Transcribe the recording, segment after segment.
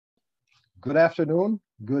Good afternoon,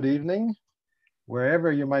 good evening,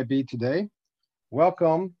 wherever you might be today.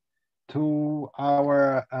 Welcome to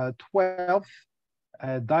our 12th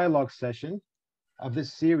dialogue session of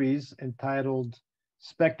this series entitled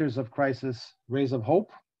Specters of Crisis, Rays of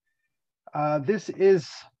Hope. This is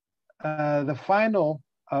the final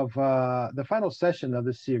session of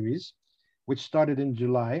this series, which started in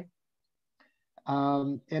July,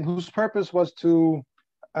 and whose purpose was to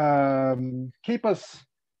keep us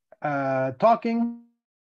talking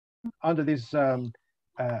under these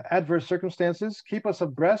adverse circumstances, keep us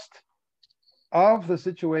abreast of the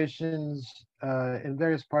situations in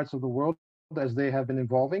various parts of the world as they have been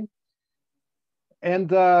evolving,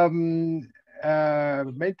 and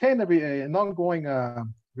maintain an ongoing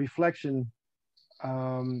reflection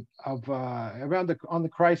on the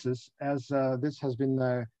crisis as this has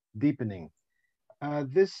been deepening.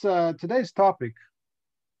 Today's topic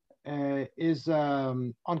is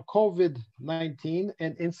on COVID-19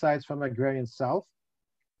 and insights from Agrarian South.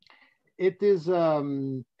 It is a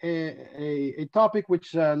topic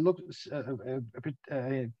which intends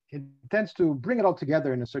to bring it all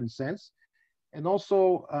together in a certain sense, and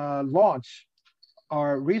also launch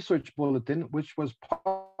our research bulletin, which was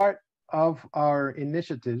part of our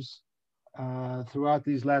initiatives throughout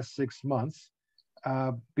these last 6 months.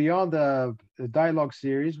 Beyond the dialogue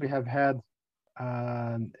series, we have had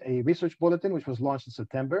a research bulletin, which was launched in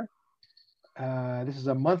September. This is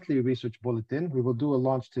a monthly research bulletin. We will do a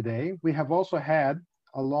launch today. We have also had,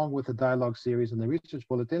 along with the dialogue series and the research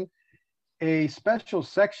bulletin, a special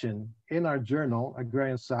section in our journal,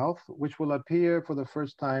 Agrarian South, which will appear for the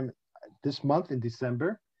first time this month in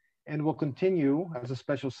December, and will continue as a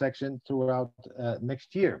special section throughout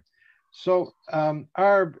next year. So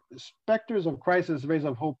our Specters of Crisis, Rays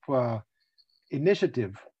of Hope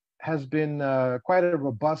initiative has been quite a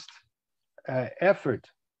robust effort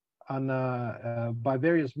on by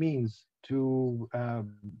various means to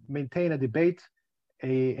maintain a debate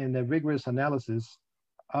and a rigorous analysis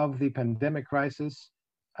of the pandemic crisis,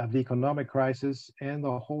 of the economic crisis, and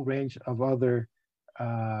the whole range of other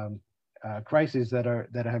crises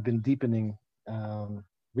that have been deepening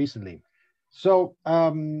recently. So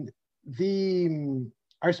our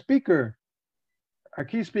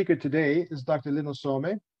key speaker today is Dr. Lino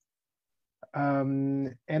Some.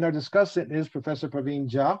 And our discussant is Professor Praveen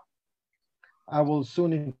Jha. I will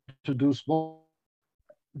soon introduce both.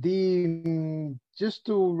 Just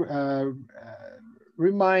to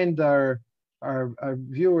remind our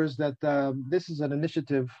viewers that this is an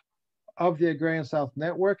initiative of the Agrarian South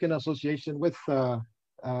Network in association with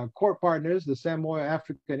core partners, the Samoa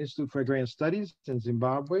African Institute for Agrarian Studies in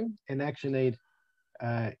Zimbabwe, and ActionAid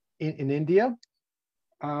in India.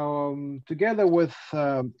 Together with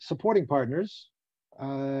supporting partners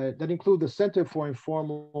that include the Center for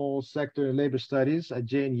Informal Sector and Labor Studies at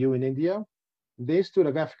JNU in India, the Institute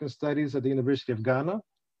of African Studies at the University of Ghana,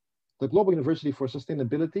 the Global University for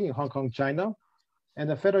Sustainability in Hong Kong, China, and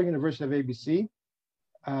the Federal University of ABC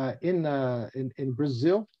in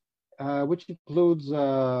Brazil, which includes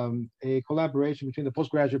a collaboration between the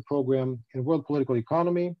postgraduate program in World Political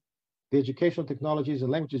Economy, the Educational Technologies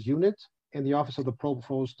and Languages Unit, in the Office of the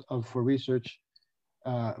Provost for Research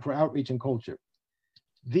for Outreach and Culture.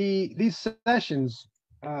 These sessions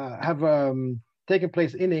have taken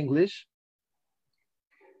place in English.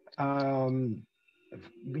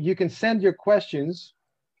 You can send your questions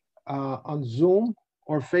on Zoom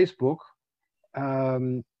or Facebook,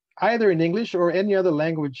 either in English or any other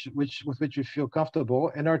language with which you feel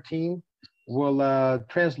comfortable, and our team will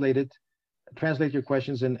translate your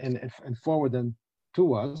questions and forward them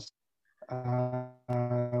to us.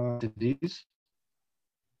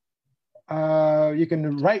 You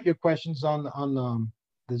can write your questions on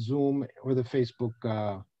the Zoom or the Facebook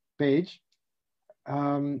page.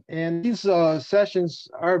 And these sessions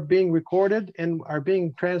are being recorded and are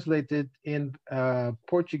being translated in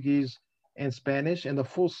Portuguese and Spanish, and the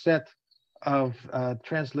full set of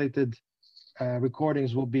translated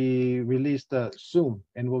recordings will be released soon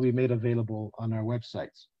and will be made available on our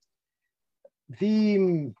websites.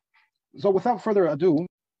 So without further ado,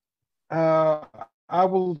 I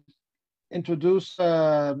will introduce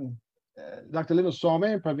Dr. Lino Some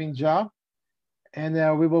and Praveen Jha, and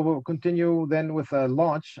we will continue then with a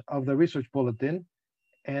launch of the research bulletin,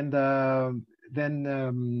 and then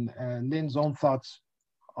Lin's own thoughts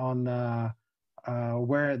on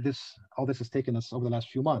where all this has taken us over the last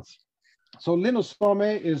few months. So Lino Some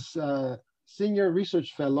is Senior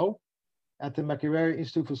Research Fellow at the Makerere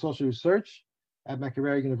Institute for Social Research at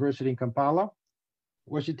Makerere University in Kampala,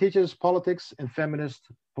 where she teaches politics and feminist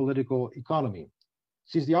political economy.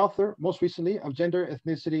 She's the author, most recently, of Gender,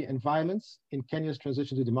 Ethnicity, and Violence in Kenya's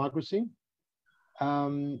Transition to Democracy,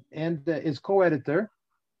 and is co-editor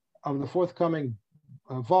of the forthcoming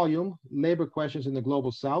volume, Labor Questions in the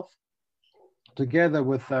Global South, together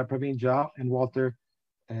with Praveen Jha and Walter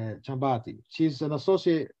Chambati. She's an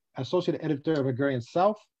associate editor of Agrarian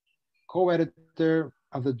South, co-editor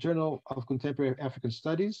of the Journal of Contemporary African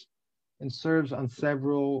Studies, and serves on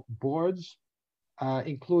several boards,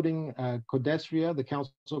 including CODESRIA, the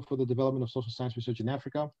Council for the Development of Social Science Research in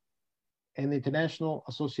Africa, and the International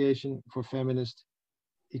Association for Feminist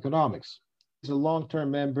Economics. She's a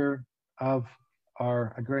long-term member of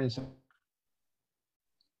our Agrarian South.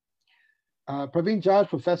 Praveen Jha is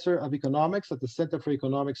Professor of Economics at the Center for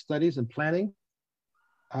Economic Studies and Planning,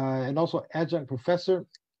 and also Adjunct Professor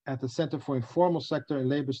at the Center for Informal Sector and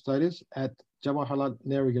Labor Studies at Jawaharlal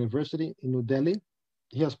Nehru University in New Delhi.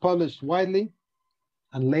 He has published widely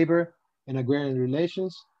on labor and agrarian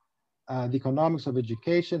relations, the economics of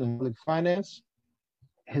education and public finance.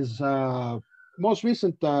 His most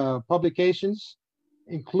recent publications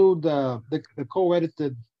include the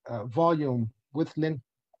co-edited volume with Lynn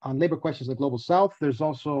on labor questions in the Global South. There's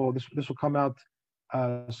also, this will come out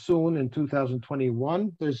soon in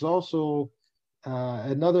 2021. There's also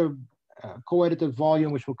another co-edited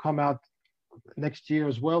volume which will come out next year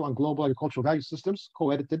as well on global agricultural value systems,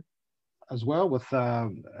 co-edited as well with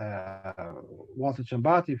Walter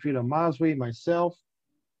Chambati, Frida Maswi, myself.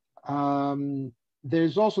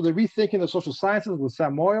 There's also the Rethinking the Social Sciences with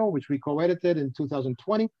Sam Moyle, which we co-edited in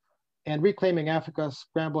 2020, and Reclaiming Africa,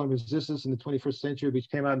 Scramble and Resistance in the 21st Century, which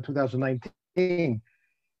came out in 2019.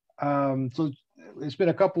 So it's been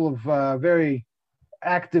a couple of very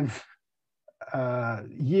active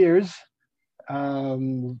years.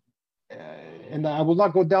 And I will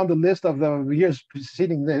not go down the list of the years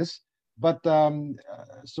preceding this, but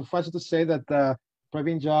suffice it to say that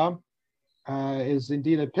Praveen Jha is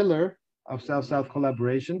indeed a pillar of South-South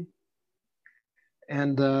collaboration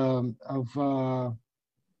and of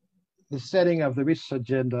the setting of the research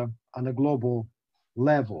agenda on a global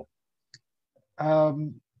level.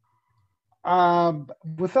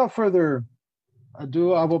 Without further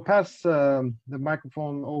ado, I will pass the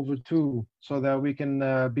microphone over to so that we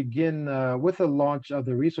can begin with the launch of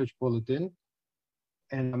the research bulletin.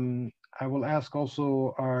 And I will ask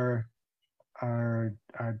also our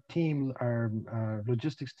team, our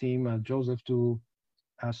logistics team, Joseph, to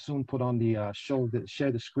soon put on the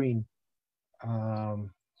share the screen,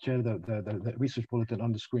 share the research bulletin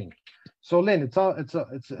on the screen. So Lynn, it's up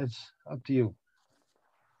to you.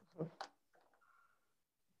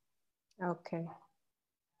 Okay.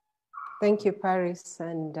 Thank you, Paris,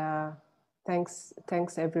 and thanks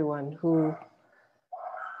everyone who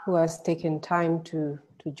has taken time to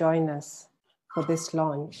join us for this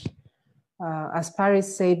launch. As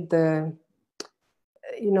Paris said, the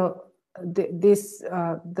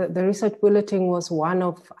research bulletin was one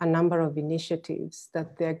of a number of initiatives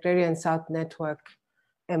that the Agrarian South Network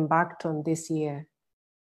embarked on this year.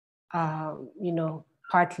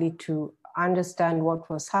 Partly to understand what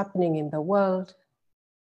was happening in the world,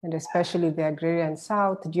 and especially the Agrarian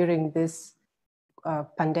South during this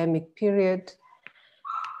pandemic period.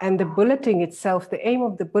 And the bulletin itself, the aim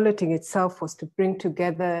of the bulletin itself was to bring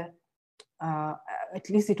together, at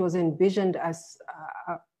least it was envisioned as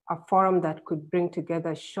a forum that could bring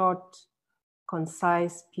together short,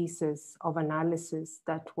 concise pieces of analysis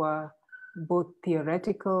that were both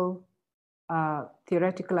theoretical,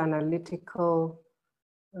 analytical,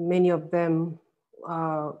 many of them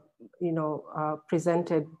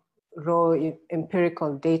presented raw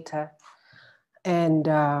empirical data, and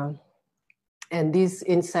these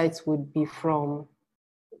insights would be from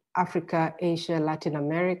Africa, Asia, Latin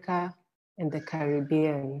America, and the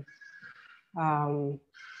Caribbean.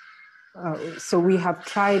 So we have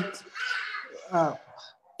tried to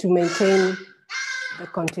maintain the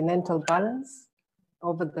continental balance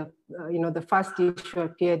over the, the first issue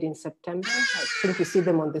appeared in September. I think you see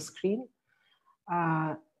them on the screen.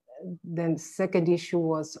 Then second issue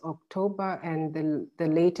was October, and the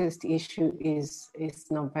latest issue is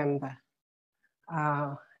November.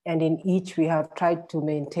 And in each, we have tried to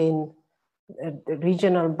maintain the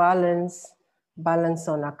regional balance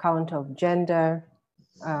on account of gender,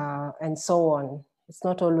 and so on. It's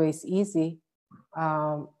not always easy,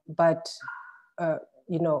 but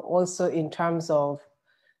also in terms of,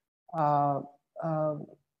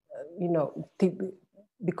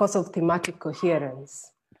 because of thematic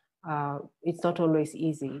coherence, it's not always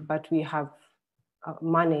easy, but we have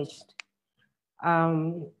managed.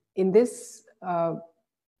 In this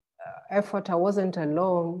effort, I wasn't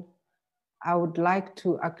alone. I would like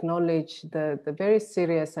to acknowledge the very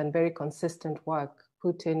serious and very consistent work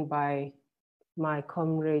put in by my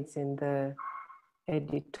comrades in the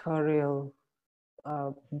editorial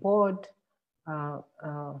board,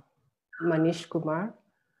 Manish Kumar,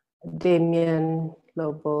 Damien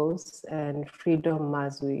Lobos, and Freedom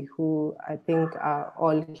Mazui, who I think are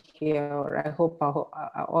all here, or I hope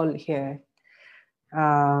are all here.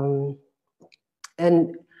 And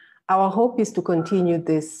our hope is to continue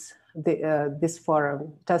this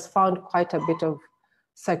forum. It has found quite a bit of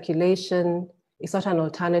circulation. It's not an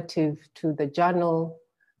alternative to the journal,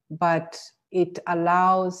 but it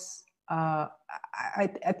allows, I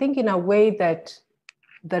think in a way that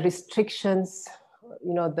the restrictions,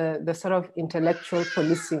 the sort of intellectual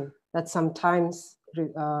policing that sometimes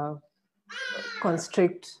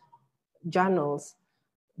constrict journals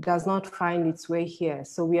does not find its way here.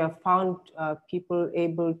 So we have found people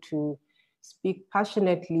able to speak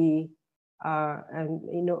passionately and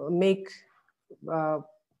make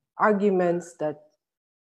arguments that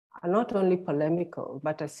are not only polemical,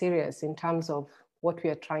 but are serious in terms of what we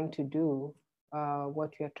are trying to do,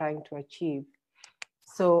 what we are trying to achieve.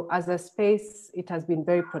 So as a space, it has been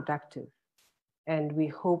very productive. And we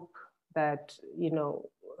hope that,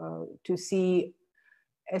 to see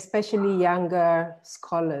especially younger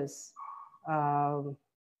scholars,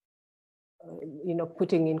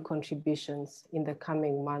 putting in contributions in the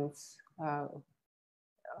coming months.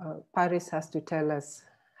 Paris has to tell us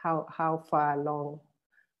how far along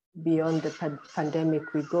beyond the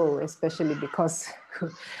pandemic we go, especially because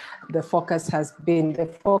the focus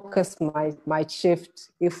might shift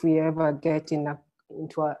if we ever get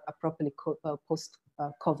into a properly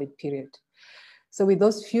post-COVID period. So with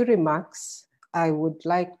those few remarks, I would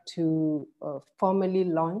like to formally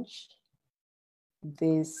launch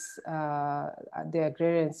this, the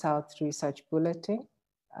Agrarian South Research Bulletin.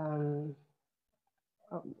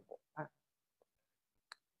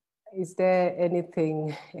 Is there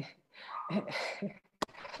anything?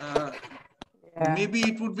 Yeah. Maybe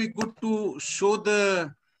it would be good to show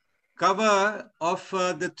the cover of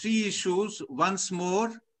the three issues once more.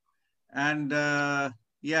 And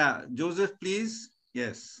yeah, Joseph, please.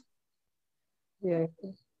 Yes. Yeah.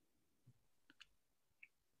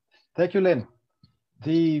 Thank you, Lynn.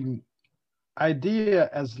 The idea,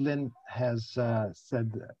 as Lynn has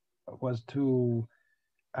said, was to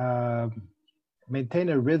maintain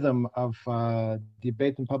a rhythm of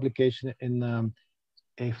debate and publication in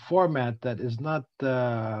a format that is not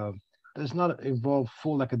does not involve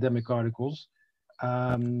full academic articles,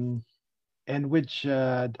 and which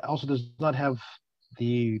also does not have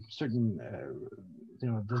the certain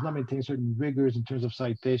does not maintain certain rigors in terms of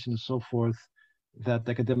citation and so forth that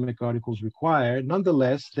academic articles require.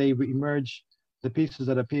 Nonetheless, they emerge, the pieces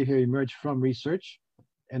that appear here emerge from research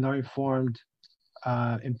and are informed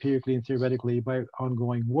empirically and theoretically by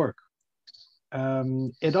ongoing work.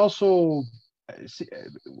 It also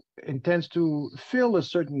intends to fill a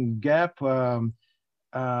certain gap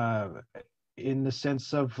in the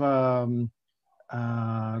sense of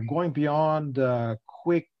going beyond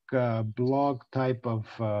quick blog type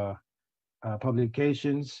of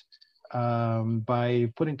publications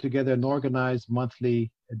by putting together an organized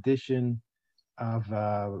monthly edition of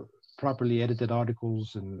properly edited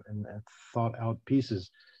articles and thought out pieces.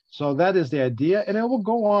 So that is the idea, and it will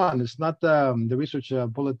go on. It's not the research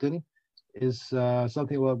bulletin is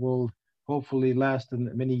something that will hopefully last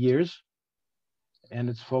in many years, and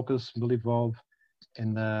its focus will evolve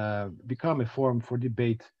and become a forum for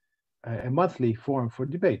debate, a monthly forum for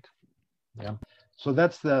debate. Yeah. So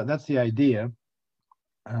that's the idea,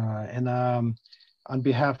 and on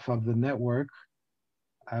behalf of the network,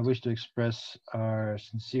 I wish to express our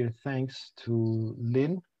sincere thanks to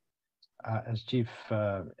Lynn as chief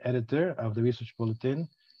editor of the Research Bulletin,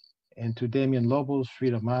 and to Damien Lobos,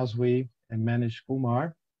 Frida Mazwi, and Manish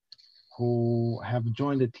Kumar, who have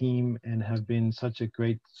joined the team and have been such a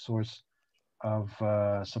great source of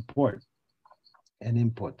support and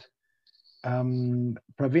input.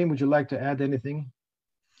 Praveen, would you like to add anything?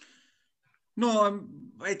 No,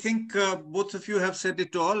 I think both of you have said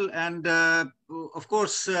it all. And of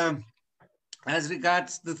course, as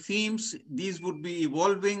regards the themes, these would be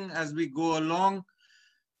evolving as we go along.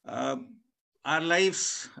 Our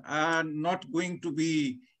lives are not going to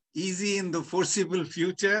be easy in the foreseeable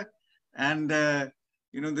future. And,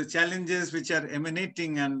 the challenges which are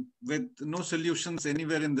emanating and with no solutions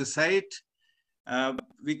anywhere in the sight,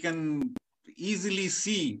 we can easily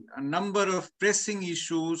see a number of pressing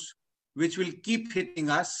issues which will keep hitting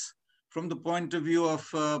us from the point of view of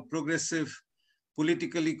progressive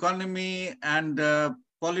political economy and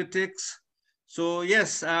politics. So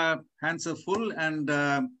yes, hands are full, and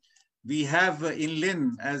we have in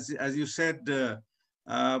Lynn, as you said,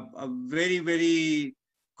 a very, very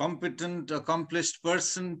competent, accomplished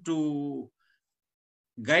person to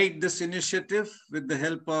guide this initiative with the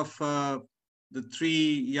help of the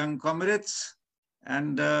three young comrades.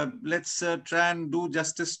 And let's try and do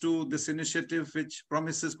justice to this initiative, which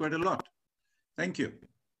promises quite a lot. Thank you.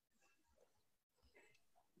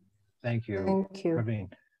 Thank you. Thank you. Praveen.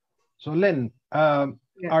 So Lynn,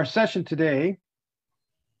 our session today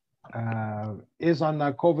is on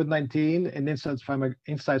COVID-19 and insights from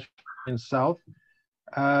in South.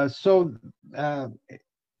 So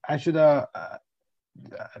I should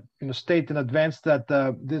state in advance that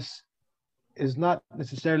this is not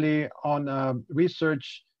necessarily on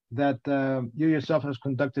research that you yourself has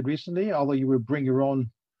conducted recently, although you will bring your own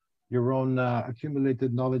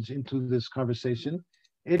accumulated knowledge into this conversation.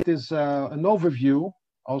 It is an overview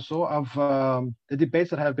also of the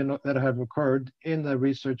debates that have occurred in the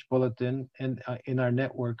research bulletin and in our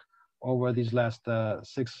network over these last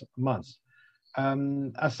 6 months.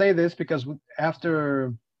 I say this because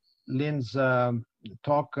after Lynn's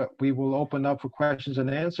talk, we will open up for questions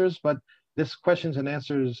and answers, but this questions and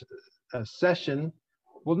answers session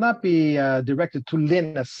will not be directed to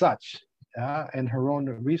Lynn as such and her own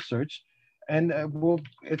research. And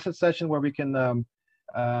it's a session where we can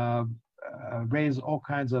raise all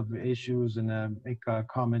kinds of issues and make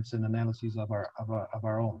comments and analyses of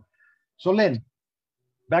our own. So Lynn,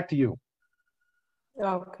 back to you.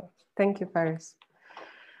 Okay, thank you, Paris.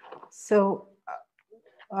 So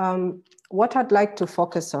what I'd like to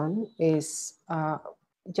focus on is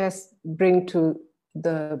just bring to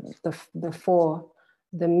the fore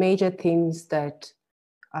the major themes that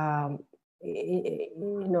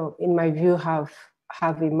in my view have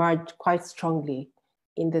emerged quite strongly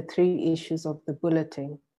in the three issues of the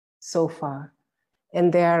bulletin so far.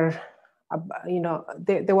 And there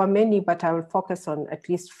were many, but I will focus on at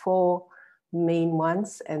least 4 main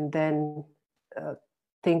ones, and then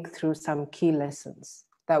think through some key lessons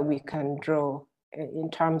that we can draw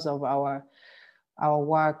in terms of our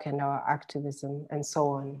work and our activism and so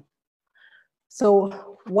on.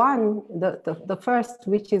 So one, the first,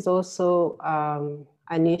 which is also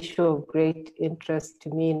an issue of great interest to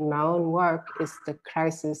me in my own work, is the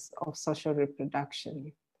crisis of social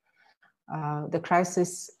reproduction. The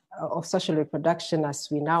crisis of social reproduction, as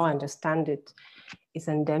we now understand it, is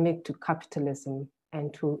endemic to capitalism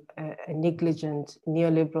and to a negligent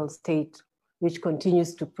neoliberal state, which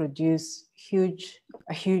continues to produce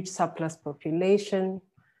a huge surplus population.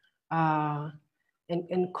 And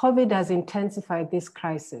COVID has intensified this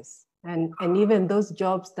crisis. And even those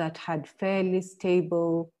jobs that had fairly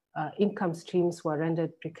stable income streams were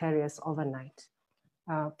rendered precarious overnight.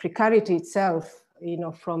 Precarity itself,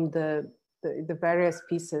 from the various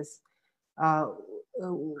pieces,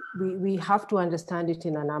 we have to understand it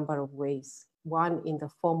in a number of ways. One, in the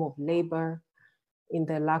form of labor, in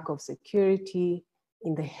the lack of security,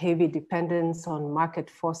 in the heavy dependence on market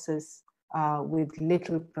forces with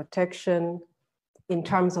little protection, in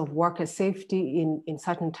terms of worker safety in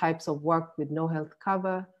certain types of work with no health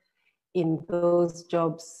cover, in those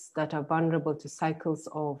jobs that are vulnerable to cycles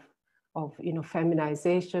of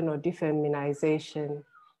feminization or defeminization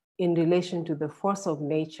in relation to the force of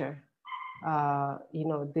nature,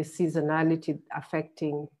 the seasonality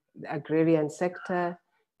affecting the agrarian sector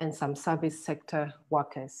and some service sector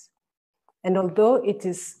workers. And although it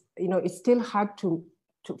is, it's still hard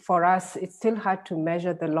for us, it's still hard to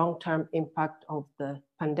measure the long-term impact of the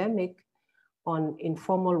pandemic on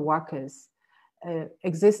informal workers.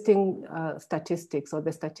 Existing statistics, or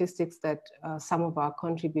the statistics that some of our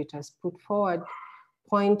contributors put forward,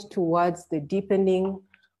 point towards the deepening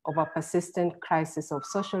of a persistent crisis of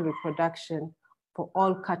social reproduction for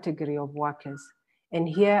all category of workers. And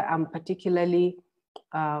here I'm particularly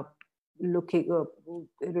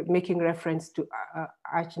making reference to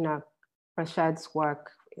Archana Prashad's work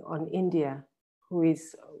on India, who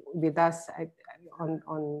is with us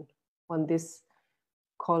on this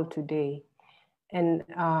call today. And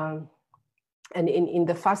in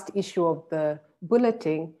the first issue of the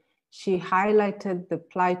bulletin, she highlighted the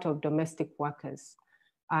plight of domestic workers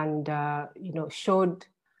and showed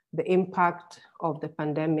the impact of the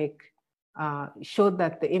pandemic, showed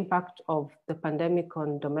that the impact of the pandemic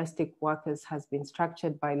on domestic workers has been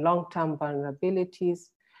structured by long-term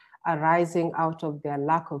vulnerabilities arising out of their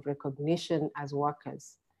lack of recognition as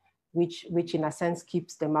workers, which in a sense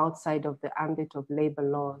keeps them outside of the ambit of labor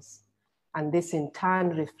laws. And this in turn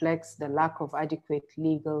reflects the lack of adequate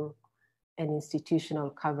legal and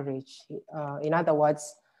institutional coverage. In other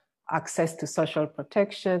words, access to social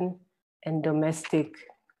protection, and domestic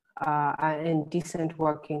and decent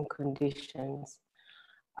working conditions.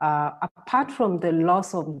 Apart from the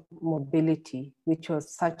loss of mobility, which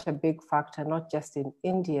was such a big factor, not just in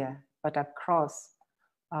India, but across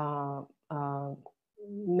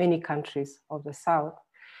many countries of the South,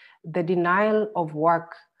 the denial of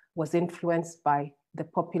work was influenced by the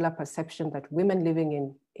popular perception that women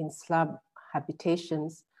living in slum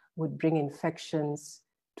habitations would bring infections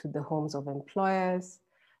to the homes of employers.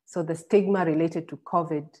 So the stigma related to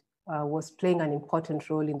COVID was playing an important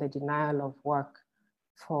role in the denial of work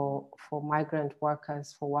for migrant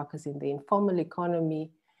workers, for workers in the informal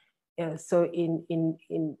economy. So in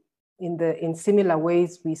similar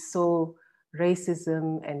ways, we saw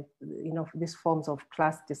racism and these forms of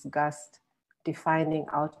class disgust defining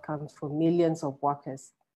outcomes for millions of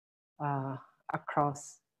workers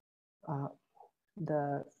across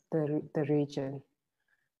the region.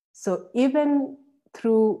 So even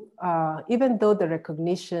though the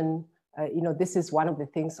recognition, this is one of the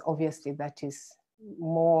things obviously that is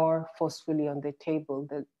more forcefully on the table,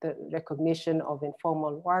 the recognition of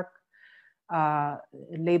informal work,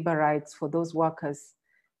 labor rights for those workers,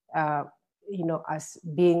 as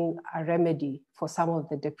being a remedy for some of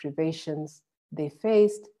the deprivations they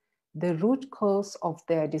faced. The root cause of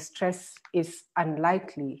their distress is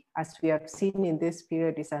unlikely, as we have seen in this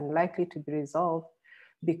period, is unlikely to be resolved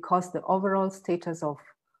because the overall status of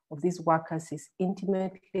these workers is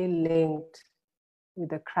intimately linked with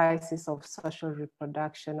the crisis of social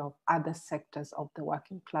reproduction of other sectors of the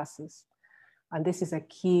working classes. And this is a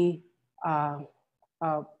key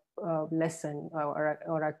lesson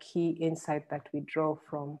or a key insight that we draw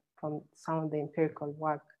from some of the empirical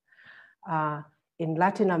work. In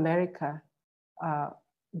Latin America,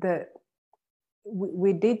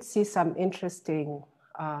 we did see some interesting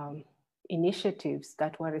initiatives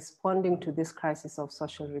that were responding to this crisis of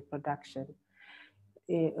social reproduction.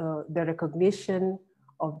 The recognition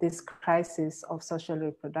of this crisis of social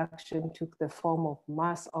reproduction took the form of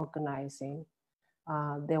mass organizing.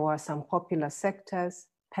 There were some popular sectors,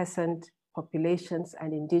 peasant populations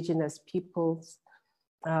and indigenous peoples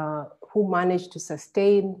who managed to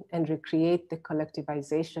sustain and recreate the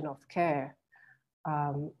collectivization of care,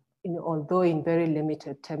 although in very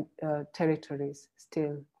limited territories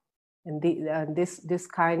still. And this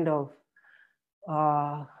kind of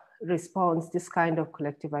response, this kind of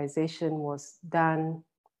collectivization was done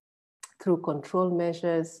through control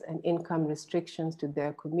measures and income restrictions to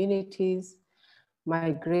their communities,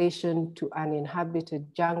 migration to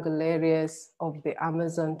uninhabited jungle areas of the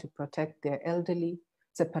Amazon to protect their elderly,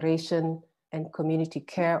 separation and community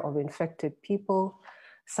care of infected people,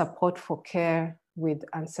 support for care with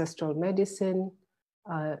ancestral medicine,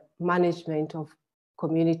 management of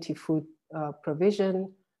community food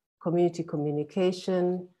provision, community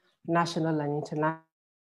communication, national and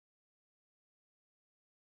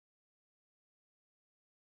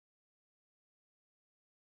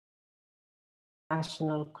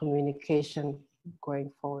international communication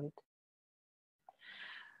going forward.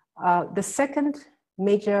 The second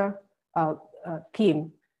major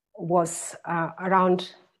theme was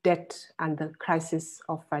around debt and the crisis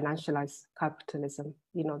of financialized capitalism,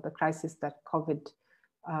 the crisis that COVID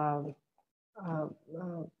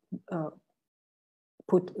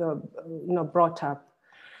brought up.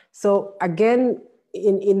 So again,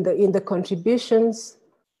 in the contributions,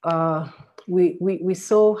 we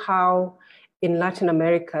saw how in Latin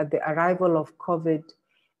America, the arrival of COVID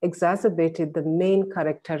exacerbated the main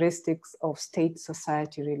characteristics of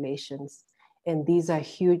state-society relations. And these are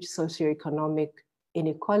huge socioeconomic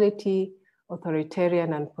inequality,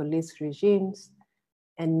 authoritarian and police regimes,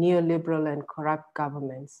 and neoliberal and corrupt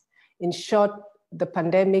governments. In short, the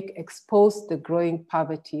pandemic exposed the growing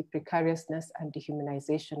poverty, precariousness, and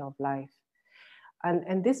dehumanization of life.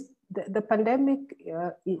 And the pandemic,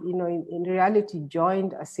 in reality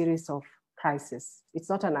joined a series of crises. It's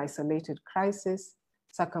not an isolated crisis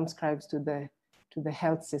circumscribed to the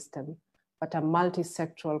health system, but a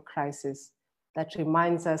multi-sectoral crisis that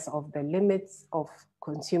reminds us of the limits of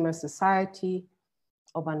consumer society,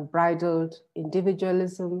 of unbridled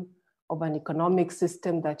individualism, of an economic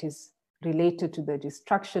system that is related to the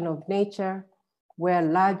destruction of nature, where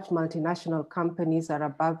large multinational companies are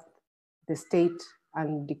above the state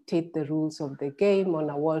and dictate the rules of the game on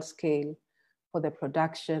a world scale for the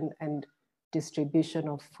production and distribution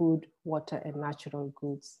of food, water, and natural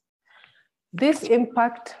goods. This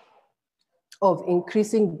impact of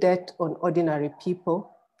increasing debt on ordinary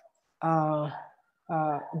people, the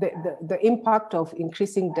impact of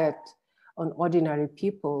increasing debt on ordinary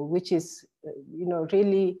people, which is,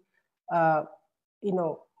 really, I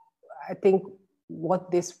think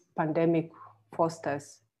what this pandemic forced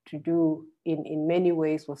us to do in many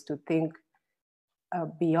ways was to think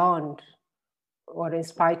beyond, or in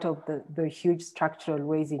spite of the huge structural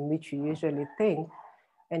ways in which we usually think,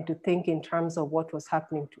 and to think in terms of what was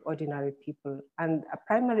happening to ordinary people. And a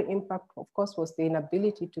primary impact, of course, was the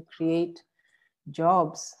inability to create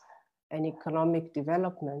jobs and economic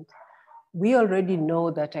development. We already know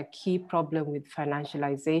that a key problem with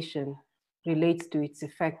financialization relates to its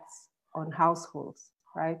effects on households,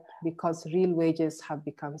 right? Because real wages have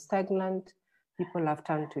become stagnant, people have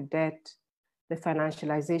turned to debt. The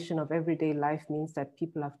financialization of everyday life means that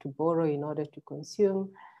people have to borrow in order to consume,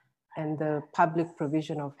 and the public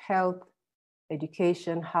provision of health,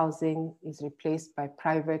 education, housing is replaced by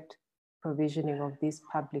private provisioning of these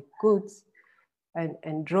public goods,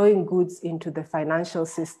 and drawing goods into the financial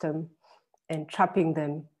system and trapping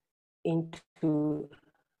them into,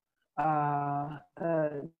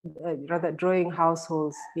 rather drawing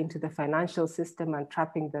households into the financial system and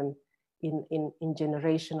trapping them in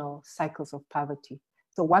generational cycles of poverty.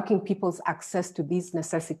 So working people's access to these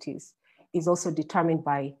necessities is also determined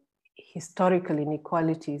by historical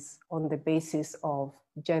inequalities on the basis of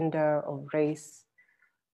gender, of race,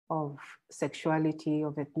 of sexuality,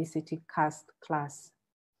 of ethnicity, caste, class.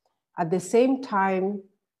 At the same time,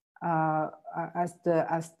 as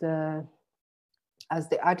the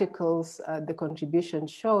articles, the contribution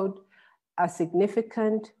showed, a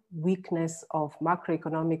significant weakness of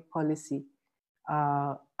macroeconomic policy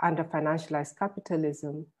under financialized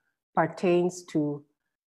capitalism pertains to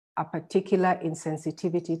a particular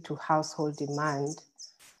insensitivity to household demand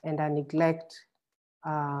and a neglect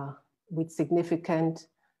with significant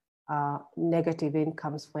negative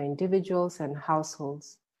incomes for individuals and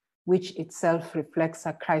households, which itself reflects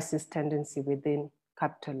a crisis tendency within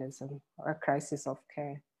capitalism, or a crisis of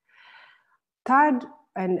care. Third,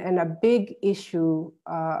 and a big issue,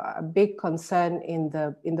 a big concern in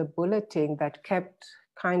the bulletin that kept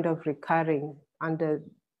kind of recurring under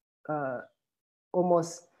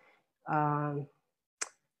almost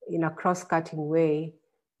in a cross-cutting way,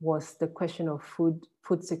 was the question of food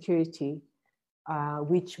security,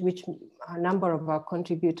 which a number of our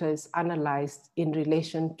contributors analyzed in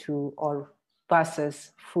relation to or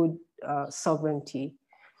versus food sovereignty.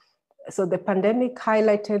 So the pandemic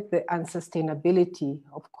highlighted the unsustainability,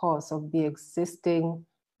 of course, of the existing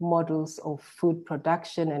models of food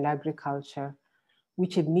production and agriculture,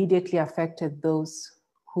 which immediately affected those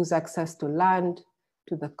whose access to land,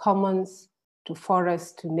 to the commons, to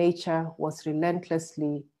forests, to nature has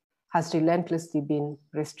relentlessly been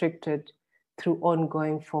restricted through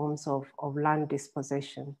ongoing forms of land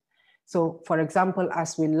dispossession. So, for example,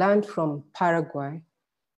 as we learned from Paraguay,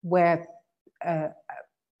 where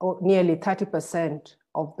nearly 30%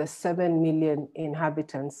 of the 7 million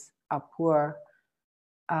inhabitants are poor,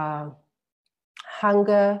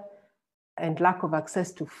 hunger and lack of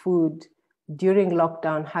access to food during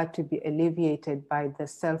lockdown had to be alleviated by the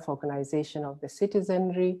self-organization of the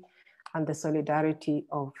citizenry and the solidarity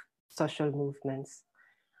of social movements.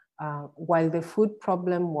 While the food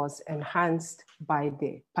problem was enhanced by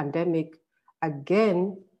the pandemic,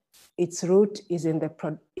 again, its root is in the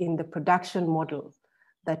production model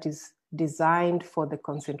that is designed for the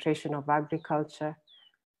concentration of agriculture.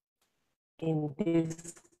 In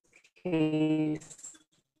this case,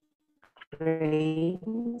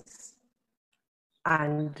 grains,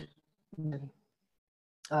 and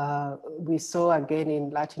we saw again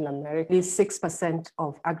in Latin America, 6%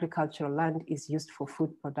 of agricultural land is used for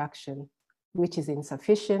food production, which is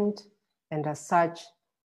insufficient, and as such,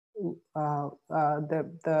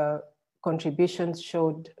 the contributions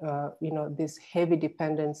showed this heavy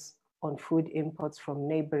dependence on food imports from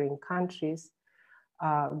neighboring countries.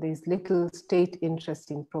 There's little state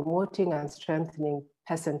interest in promoting and strengthening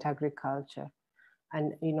peasant agriculture,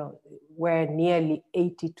 and where nearly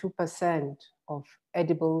 82% of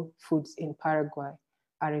edible foods in Paraguay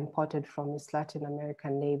are imported from its Latin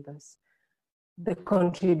American neighbors. The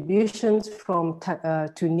contributions from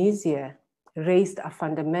Tunisia raised a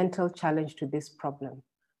fundamental challenge to this problem.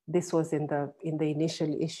 This was in the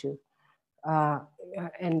initial issue.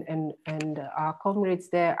 And our comrades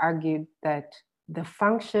there argued that the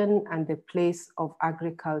function and the place of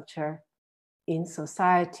agriculture in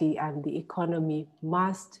society and the economy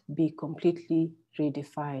must be completely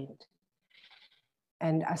redefined.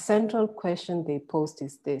 And a central question they posed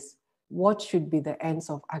is this: what should be the ends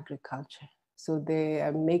of agriculture? So they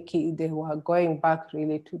were going back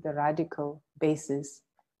really to the radical basis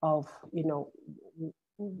of,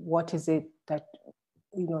 what is it that,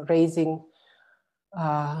 raising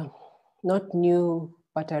not new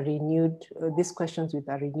but a renewed, these questions with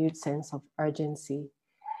a renewed sense of urgency.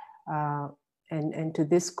 And to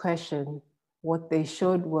this question, what they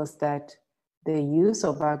showed was that the use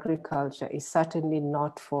of agriculture is certainly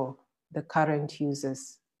not for the current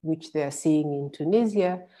users, which they are seeing in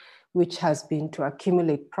Tunisia, which has been to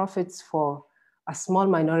accumulate profits for a small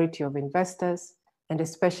minority of investors, and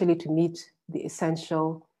especially to meet the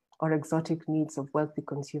essential or exotic needs of wealthy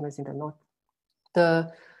consumers in the north.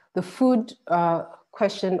 The food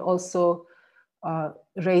question also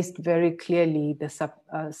raised very clearly the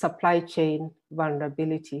supply chain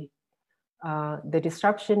vulnerability, the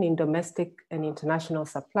disruption in domestic and international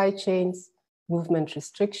supply chains, movement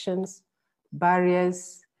restrictions,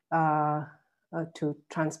 barriers to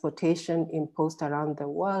transportation imposed around the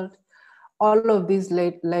world. All of these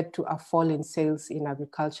led to a fall in sales in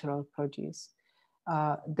agricultural produce.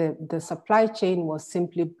 The supply chain was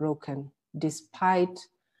simply broken despite,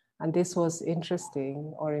 and this was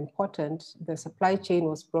interesting or important, the supply chain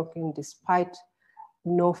was broken despite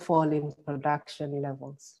no fall in production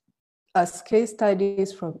levels. As case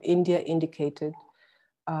studies from India indicated,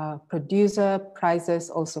 producer prices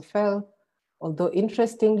also fell, although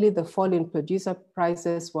interestingly, the fall in producer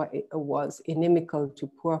prices was inimical to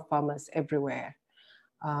poor farmers everywhere.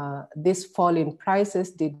 This fall in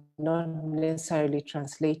prices did not necessarily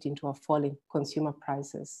translate into a fall in consumer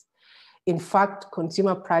prices. In fact,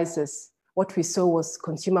 consumer prices, what we saw was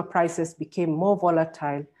consumer prices became more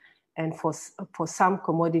volatile, and for some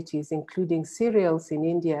commodities, including cereals in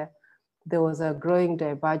India, there was a growing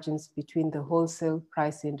divergence between the wholesale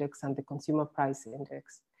price index and the consumer price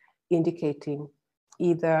index, indicating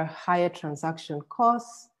either higher transaction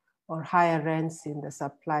costs or higher rents in the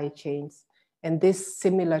supply chains. And this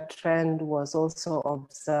similar trend was also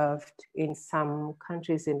observed in some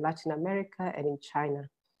countries in Latin America and in China.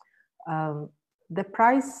 The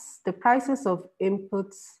prices of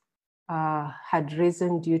inputs had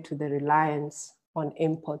risen due to the reliance on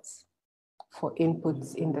imports for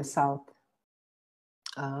inputs in the South,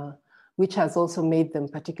 which has also made them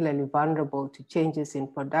particularly vulnerable to changes in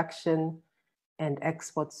production and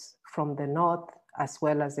exports from the North, as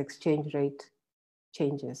well as exchange rate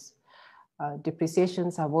changes.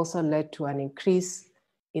 Depreciations have also led to an increase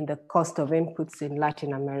in the cost of inputs in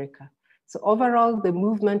Latin America. So overall, the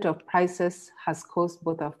movement of prices has caused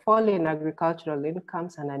both a fall in agricultural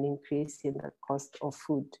incomes and an increase in the cost of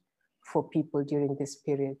food for people during this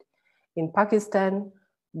period. In Pakistan,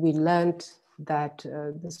 we learned that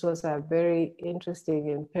this was a very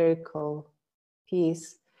interesting empirical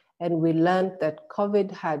piece, and we learned that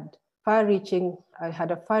COVID had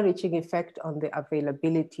a far-reaching effect on the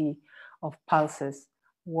availability of pulses,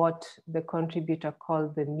 what the contributor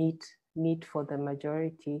called the meat for the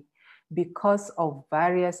majority, because of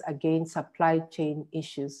various, again, supply chain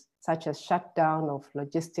issues, such as shutdown of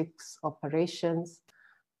logistics operations,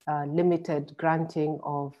 limited granting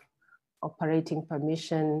of operating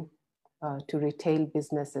permission to retail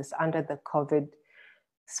businesses under the COVID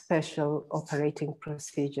special operating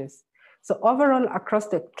procedures. So overall, across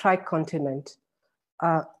the tri-continent,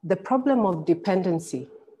 the problem of dependency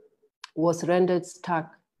was rendered stark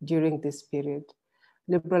during this period.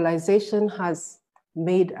 Liberalization has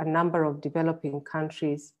made a number of developing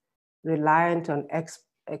countries reliant on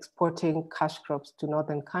exporting cash crops to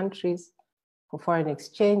northern countries for foreign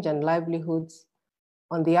exchange and livelihoods.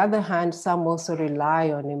 On the other hand, some also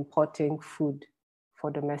rely on importing food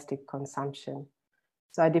for domestic consumption.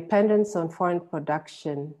 So our dependence on foreign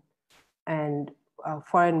production and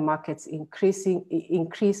foreign markets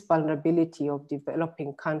increased vulnerability of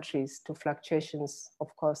developing countries to fluctuations,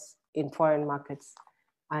 of course, in foreign markets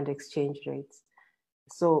and exchange rates.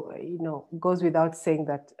 So, goes without saying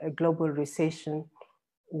that a global recession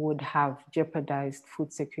would have jeopardized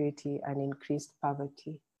food security and increased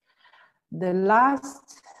poverty. The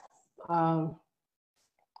last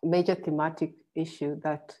major thematic issue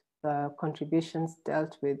that the contributions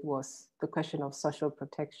dealt with was the question of social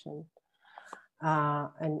protection.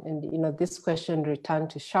 This question returned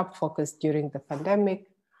to sharp focus during the pandemic,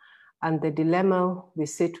 and the dilemma we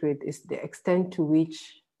sit with is the extent to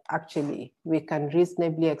which actually we can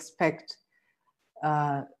reasonably expect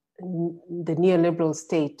the neoliberal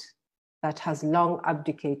state that has long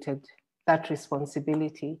abdicated that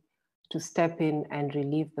responsibility to step in and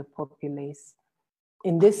relieve the populace.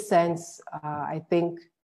 In this sense, I think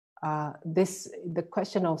the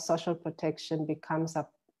question of social protection becomes a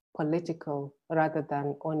political rather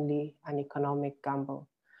than only an economic gamble.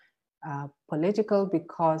 Political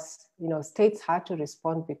because states had to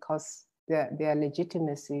respond because their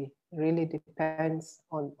legitimacy really depends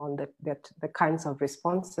on the kinds of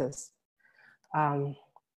responses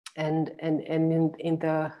And in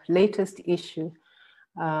the latest issue,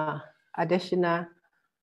 Adeshina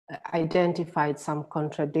identified some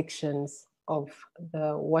contradictions of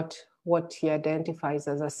what he identifies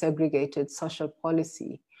as a segregated social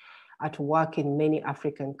policy at work in many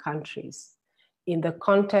African countries. In the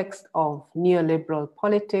context of neoliberal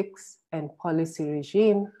politics and policy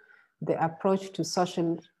regime, the approach to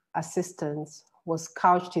social assistance was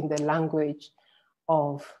couched in the language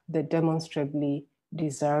of the demonstrably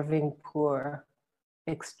deserving poor,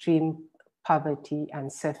 extreme poverty,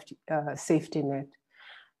 and safety net.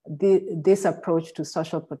 This approach to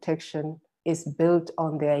social protection is built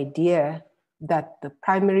on the idea that the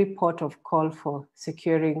primary port of call for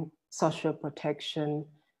securing social protection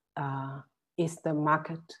is the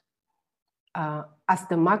market. As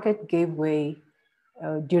the market gave way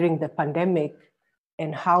during the pandemic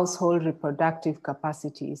and household reproductive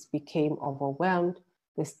capacities became overwhelmed,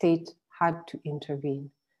 the state had to intervene.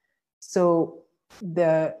 So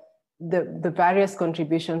the various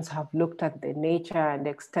contributions have looked at the nature and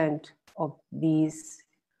extent of these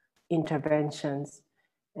interventions.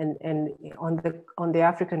 And on the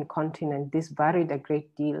African continent, this varied a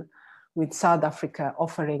great deal, with South Africa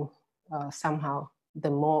offering somehow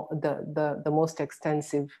the most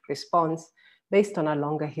extensive response based on a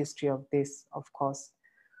longer history of this, of course.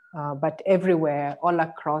 But everywhere, all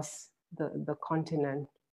across the continent,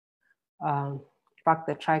 in fact,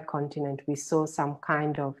 the tri-continent, we saw some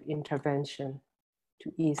kind of intervention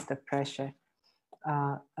to ease the pressure.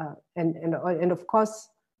 And of course,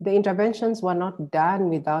 the interventions were not done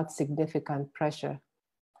without significant pressure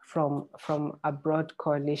from a broad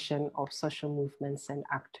coalition of social movements and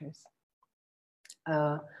actors.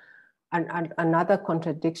 And another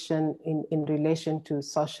contradiction in relation to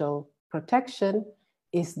social protection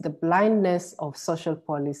is the blindness of social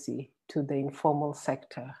policy to the informal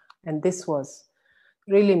sector. And this was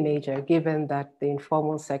really major, given that the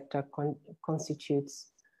informal sector constitutes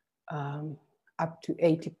up to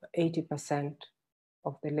 80%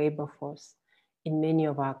 of the labor force in many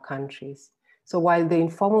of our countries. So while the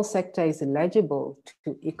informal sector is eligible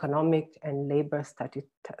to economic and labor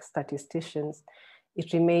statisticians,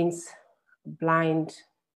 it remains blind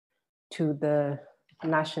to the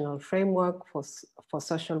national framework for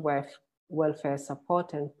social welfare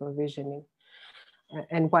support and provisioning.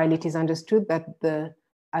 And while it is understood that the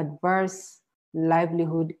adverse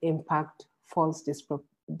livelihood impact falls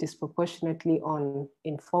disproportionately on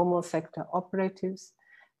informal sector operatives,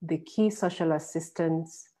 the key social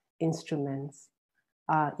assistance instruments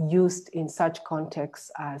used in such contexts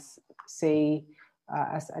as, say,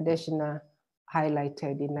 as Adeshina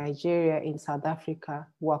highlighted, in Nigeria, in South Africa,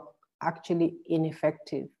 were actually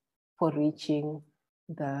ineffective for reaching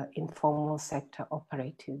the informal sector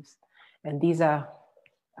operatives. And these are,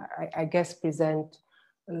 I guess, present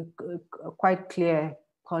quite clear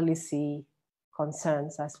policy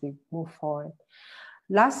concerns as we move forward.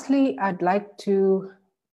 Lastly, I'd like to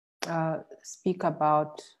speak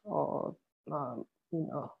about or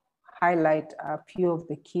highlight a few of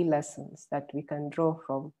the key lessons that we can draw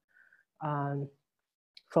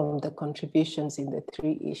from the contributions in the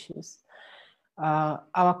three issues.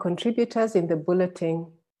 Our contributors in the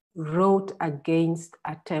bulletin wrote against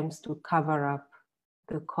attempts to cover up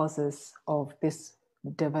the causes of this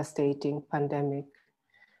devastating pandemic,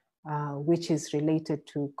 which is related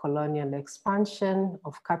to colonial expansion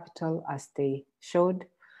of capital, as they showed,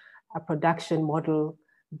 a production model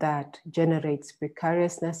that generates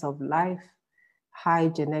precariousness of life, high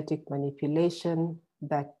genetic manipulation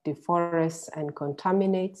that deforests and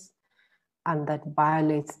contaminates, and that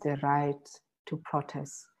violates the right to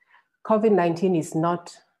protest. COVID-19 is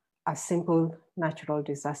not a simple natural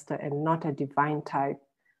disaster and not a divine type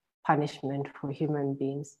punishment for human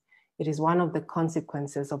beings. It is one of the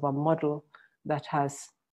consequences of a model that has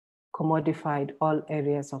commodified all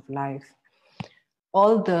areas of life.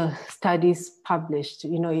 All the studies published,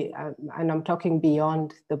 and I'm talking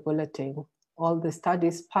beyond the bulletin, all the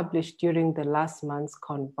studies published during the last months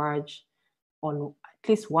converge on at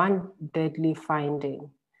least one deadly finding,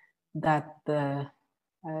 that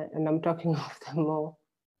and I'm talking of them all,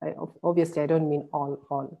 obviously I don't mean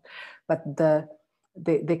all, but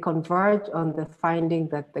they converge on the finding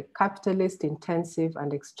that the capitalist intensive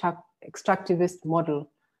and extractivist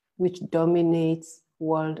model, which dominates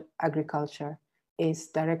world agriculture, is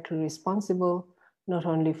directly responsible not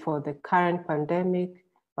only for the current pandemic,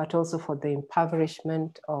 but also for the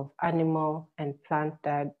impoverishment of animal and plant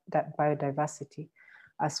biodiversity,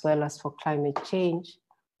 as well as for climate change,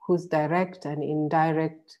 whose direct and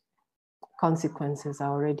indirect consequences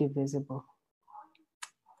are already visible.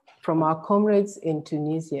 From our comrades in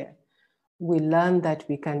Tunisia, we learn that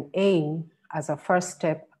we can aim as a first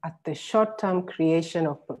step at the short-term creation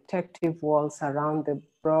of protective walls around the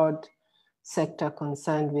broad sector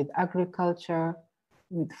concerned with agriculture,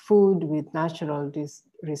 with food, with natural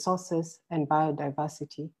resources and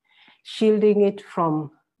biodiversity, shielding it from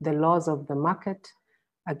the laws of the market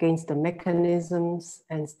against the mechanisms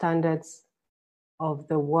and standards of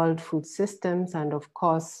the world food systems, and of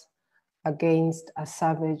course, against a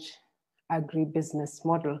savage agribusiness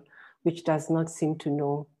model, which does not seem to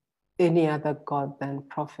know any other God than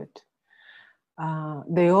profit.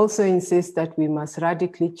 They also insist that we must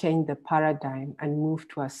radically change the paradigm and move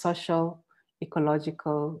to a social,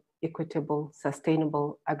 ecological, equitable,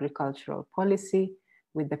 sustainable agricultural policy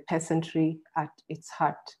with the peasantry at its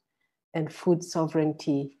heart and food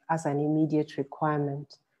sovereignty as an immediate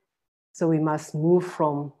requirement. So we must move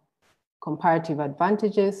from comparative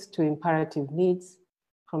advantages to imperative needs,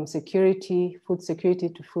 from security, food security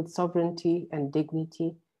to food sovereignty and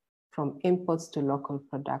dignity, from imports to local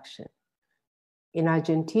production. In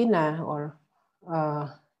Argentina, or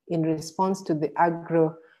in response to the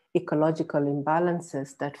agroecological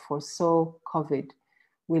imbalances that foresaw COVID,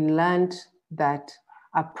 we learned that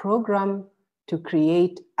a program to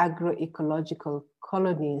create agroecological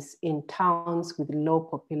colonies in towns with low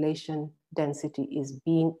population density is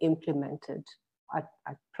being implemented at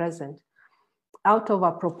present out of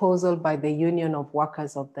a proposal by the Union of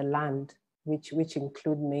Workers of the Land, which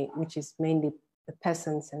is mainly the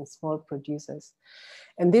peasants and small producers.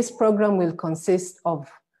 And this program will consist of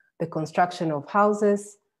the construction of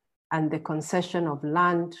houses and the concession of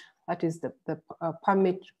land, that is the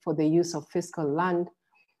permit for the use of fiscal land,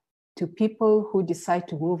 to people who decide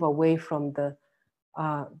to move away from the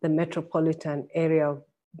metropolitan area of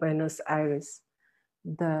Buenos Aires.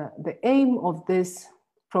 The aim of this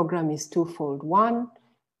program is twofold. One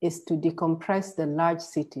is to decompress the large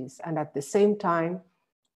cities and at the same time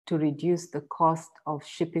to reduce the cost of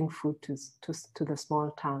shipping food to the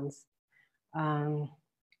small towns.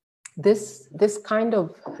 This kind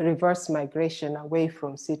of reverse migration away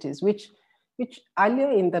from cities, which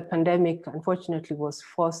earlier in the pandemic, unfortunately, was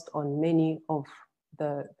forced on many of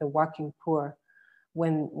the working poor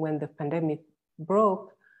when the pandemic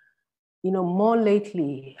broke, more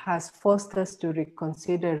lately has forced us to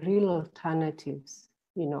reconsider real alternatives,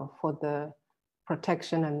 for the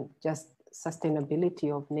protection and just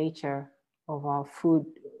sustainability of nature, of our food,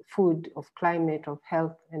 of climate, of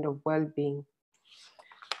health, and of well-being.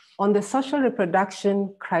 On the social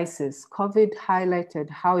reproduction crisis, COVID highlighted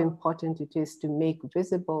how important it is to make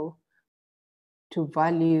visible, to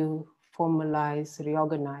value, formalize,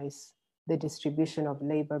 reorganize the distribution of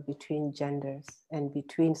labor between genders and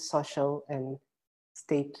between social and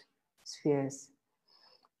state spheres.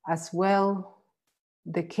 As well,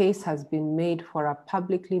 the case has been made for a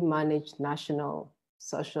publicly managed national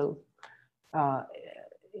social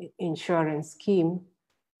insurance scheme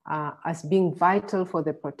as being vital for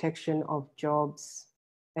the protection of jobs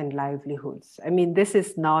and livelihoods. I mean, this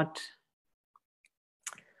is not,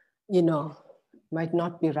 might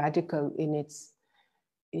not be radical in its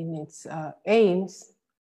aims,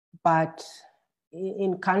 but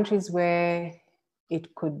in countries where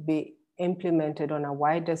it could be implemented on a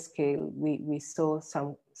wider scale, we saw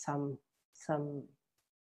some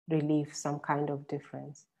relief, some kind of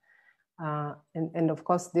difference. And of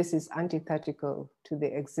course, this is antithetical to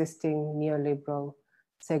the existing neoliberal,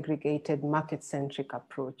 segregated, market-centric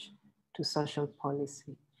approach to social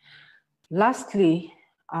policy. Lastly,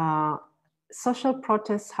 social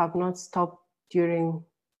protests have not stopped during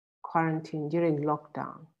quarantine, during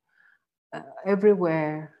lockdown.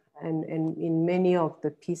 Everywhere, and in many of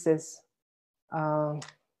the pieces, and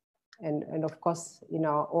of course in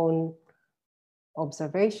our own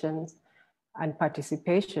observations and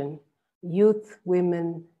participation, youth,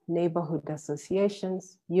 women, neighborhood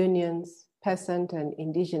associations, unions, peasant and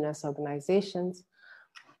indigenous organizations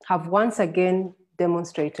have once again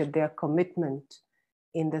demonstrated their commitment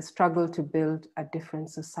in the struggle to build a different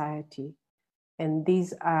society. And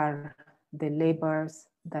these are the labors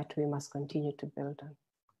that we must continue to build on.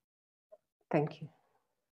 Thank you.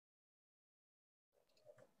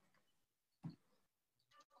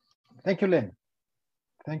 Thank you, Lynn.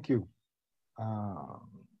 Thank you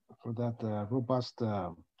for that robust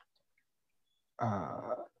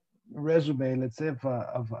resume, let's say, of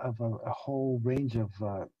a whole range of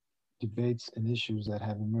debates and issues that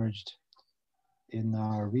have emerged in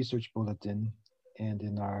our research bulletin and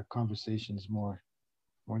in our conversations more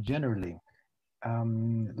generally.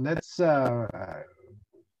 Let's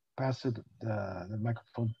pass the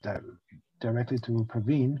microphone directly to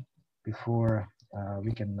Praveen before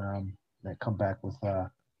we can come back with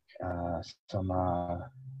some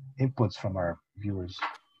inputs from our viewers.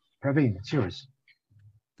 Praveen, it's yours.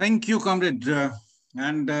 Thank you, comrade.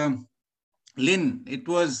 Lynn, it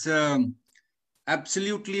was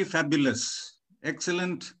absolutely fabulous.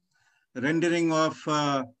 Excellent rendering of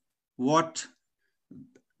what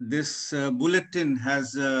this bulletin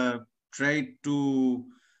has tried to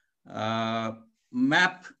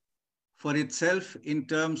map for itself in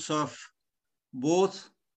terms of both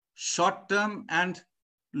short-term and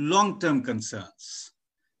long-term concerns.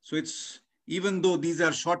 So it's, even though these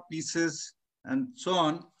are short pieces and so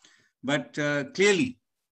on, but clearly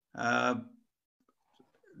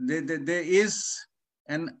there is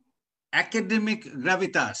an academic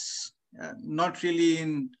gravitas, not really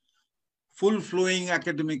in full-flowing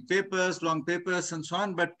academic papers, long papers and so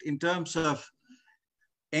on, but in terms of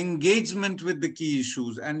engagement with the key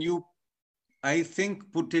issues. And you, I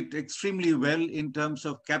think, put it extremely well in terms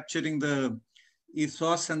of capturing the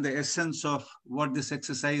ethos and the essence of what this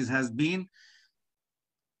exercise has been,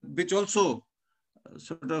 which also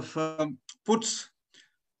sort of puts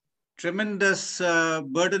tremendous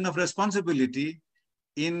burden of responsibility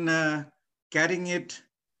in carrying it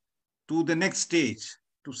to the next stage,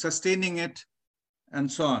 to sustaining it,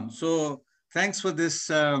 and so on. So thanks for this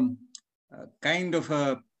kind of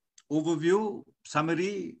a overview,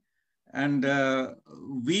 summary, and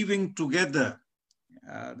weaving together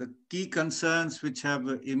the key concerns which have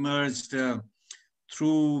emerged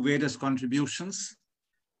through various contributions.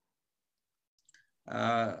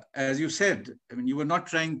 As you said, I mean, you were not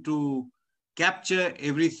trying to capture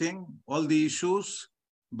everything, all the issues,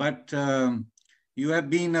 but you have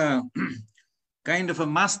been a kind of a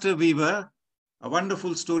master weaver, a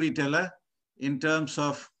wonderful storyteller in terms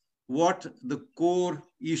of what the core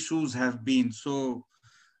issues have been. So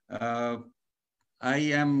I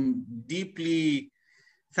am deeply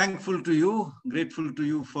thankful to you, grateful to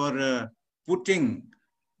you for putting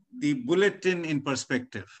the bulletin in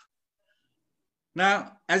perspective.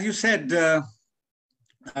 Now, as you said,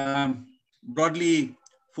 broadly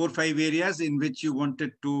 4 or 5 areas in which you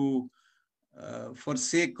wanted to, for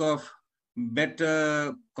sake of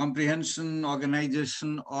better comprehension,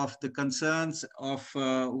 organization of the concerns of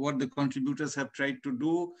what the contributors have tried to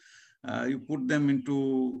do, you put them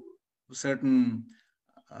into certain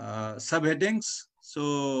subheadings.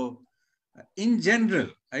 So in general,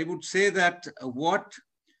 I would say that what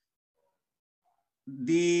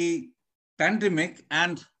the pandemic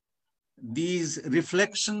and these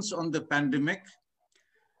reflections on the pandemic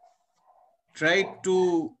tried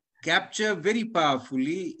to capture very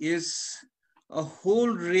powerfully is a whole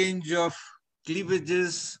range of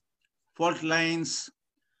cleavages, fault lines,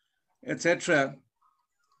 etc.,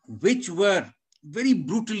 which were very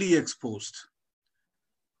brutally exposed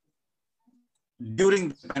during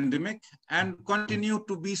the pandemic and continue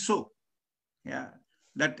to be so. Yeah,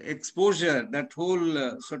 that exposure, that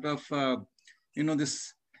whole sort of, you know,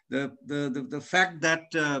 this the fact that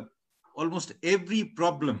almost every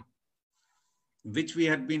problem which we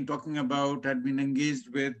had been talking about, had been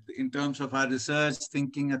engaged with in terms of our research,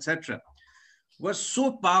 thinking, etc., was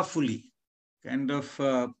so powerfully kind of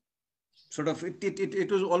sort of,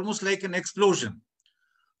 it was almost like an explosion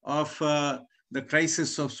of the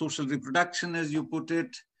crisis of social reproduction, as you put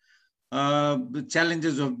it, the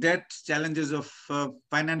challenges of debt, challenges of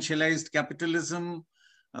financialized capitalism,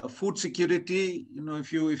 food security. You know,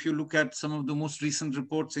 if you look at some of the most recent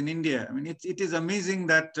reports in India, I mean, it is amazing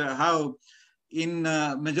that how in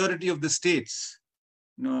majority of the states,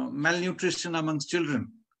 you know, malnutrition amongst children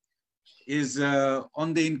is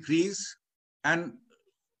on the increase. And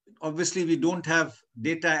obviously we don't have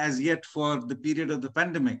data as yet for the period of the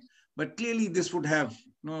pandemic, but clearly this would have,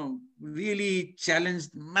 you know, really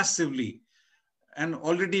challenged massively an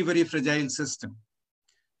already very fragile system.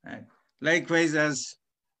 Right? Likewise, as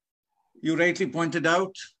you rightly pointed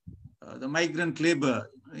out, the migrant labor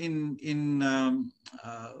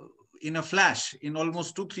in a flash, in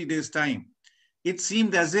almost 2-3 days' time, it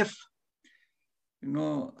seemed as if, you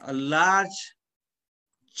know, a large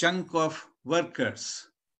chunk of workers,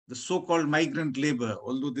 the so-called migrant labor,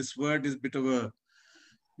 although this word is a bit of a,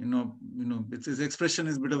 this expression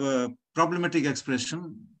is a bit of a problematic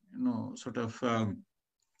expression, you know, sort of,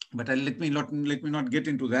 but let me not get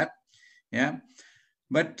into that. Yeah,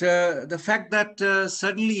 but the fact that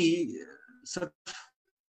suddenly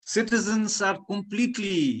citizens are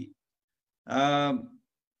completely,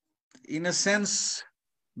 in a sense,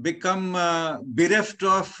 become bereft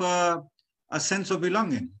of a sense of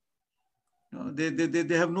belonging. You know,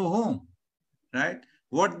 they have no home, right?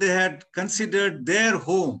 What they had considered their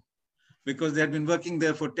home, because they had been working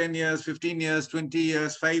there for 10 years, 15 years, 20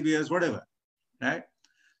 years, 5 years, whatever, right?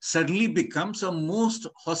 suddenly becomes a most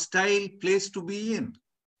hostile place to be in.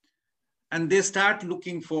 And they start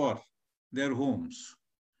looking for their homes,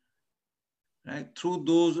 right? Through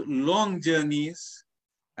those long journeys,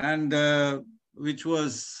 and which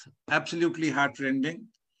was absolutely heartrending.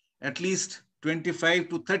 At least 25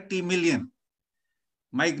 to 30 million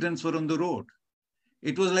migrants were on the road.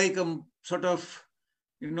 It was like a sort of,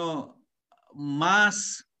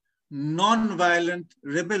 mass non-violent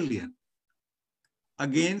rebellion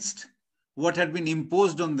against what had been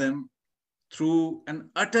imposed on them through an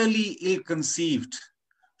utterly ill-conceived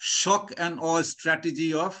shock and awe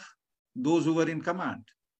strategy of those who were in command,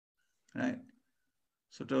 right?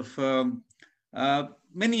 Sort of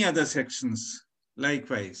many other sections,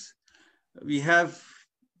 likewise. We have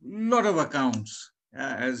a lot of accounts,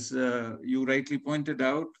 as you rightly pointed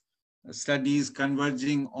out, studies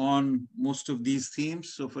converging on most of these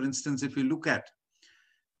themes. So for instance, if you look at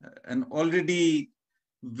an already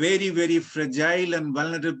very, very fragile and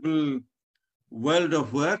vulnerable world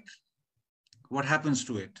of work, what happens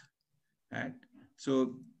to it, right?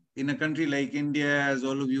 So in a country like India, as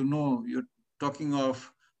all of you know, you're talking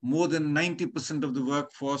of more than 90% of the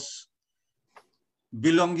workforce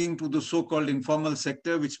belonging to the so-called informal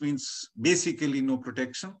sector, which means basically no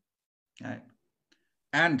protection, right?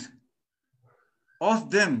 And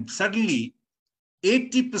of them, suddenly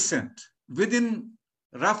 80% within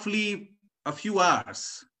roughly a few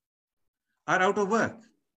hours are out of work.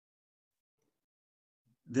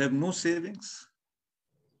 They have no savings,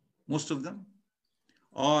 most of them,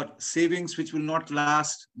 or savings which will not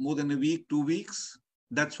last more than a week, 2 weeks.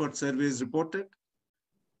 That's what surveys reported.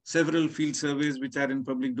 Several field surveys which are in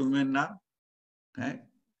public domain now, right?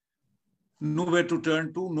 Nowhere to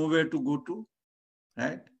turn to, nowhere to go to,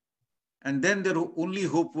 right? And then their only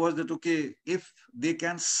hope was that, okay, if they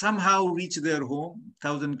can somehow reach their home,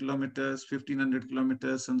 1,000 kilometers, 1,500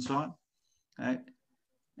 kilometers, and so on, right?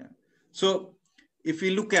 Yeah. So if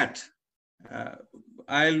we look at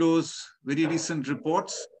ILO's very recent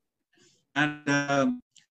reports and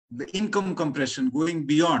the income compression going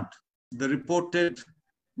beyond the reported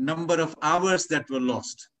number of hours that were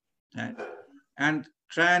lost, right? And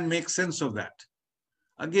try and make sense of that.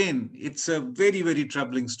 Again, it's a very, very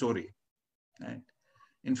troubling story, right?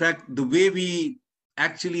 In fact, the way we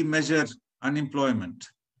actually measure unemployment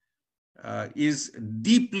is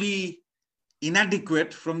deeply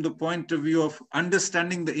inadequate from the point of view of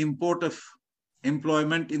understanding the import of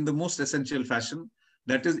employment in the most essential fashion.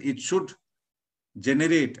 That is, it should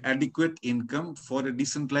generate adequate income for a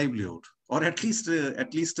decent livelihood, or at least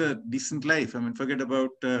a decent life. I mean, forget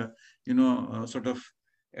about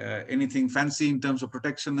anything fancy in terms of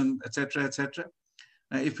protection and etc. etc.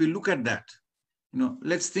 If we look at that,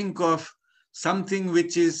 let's think of something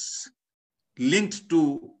which is linked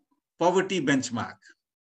to poverty benchmark,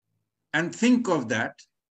 and think of that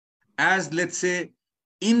as, let's say,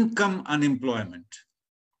 income unemployment,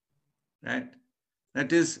 right?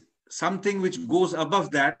 That is, something which goes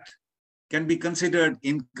above that can be considered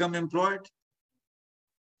income employed.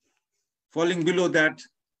 Falling below that,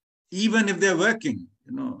 even if they're working,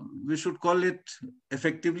 we should call it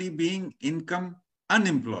effectively being income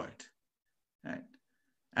unemployed, right?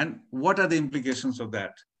 And what are the implications of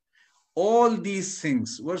that? All these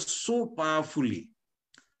things were so powerfully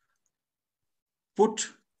put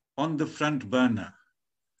on the front burner.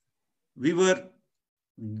 We were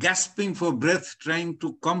gasping for breath, trying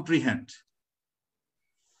to comprehend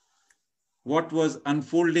what was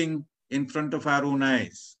unfolding in front of our own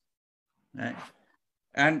eyes, right?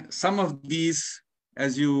 And some of these,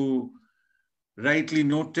 as you rightly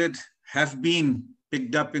noted, have been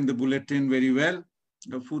picked up in the bulletin very well.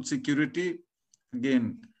 The food security,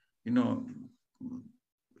 again,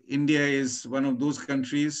 India is one of those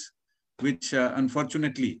countries which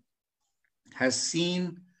unfortunately has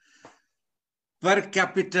seen per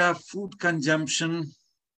capita food consumption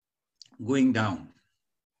going down.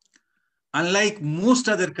 Unlike most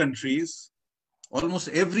other countries, almost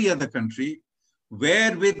every other country,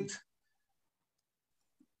 where with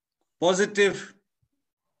positive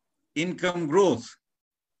income growth,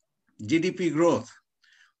 GDP growth,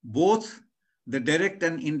 both the direct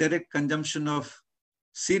and indirect consumption of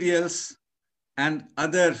cereals and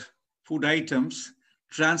other food items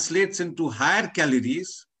translates into higher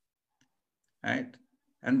calories, right?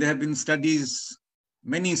 And there have been studies,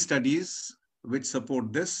 many studies, which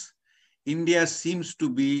support this. India seems to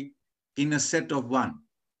be in a set of one,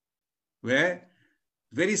 where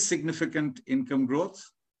very significant income growth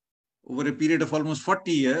over a period of almost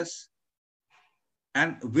 40 years.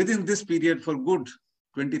 And within this period, for good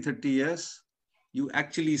 20, 30 years, you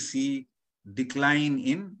actually see decline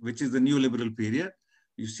in, which is the neoliberal period,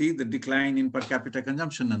 You see the decline in per capita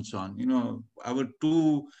consumption and so on. You know, our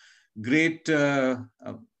two great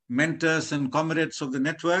mentors and comrades of the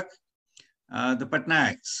network, the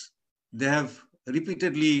Patnaiks, they have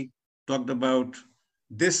repeatedly talked about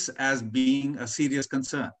this as being a serious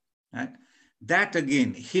concern. Right? That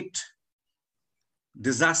again hit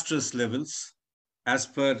disastrous levels as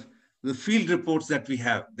per the field reports that we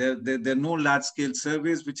have. There are no large-scale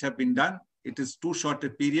surveys which have been done. It is too short a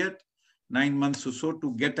period, 9 months or so,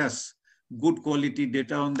 to get us good quality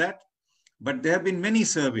data on that. But there have been many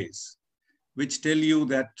surveys which tell you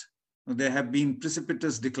that there have been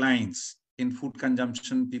precipitous declines in food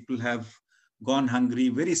consumption. People have gone hungry,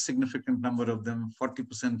 very significant number of them,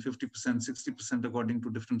 40%, 50%, 60%, according to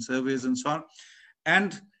different surveys and so on.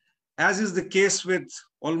 And as is the case with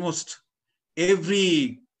almost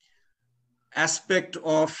every aspect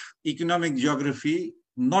of economic geography,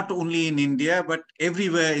 not only in India, but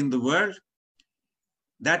everywhere in the world,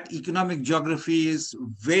 that economic geography is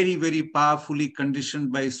very, very powerfully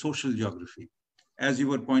conditioned by social geography, as you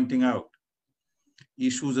were pointing out.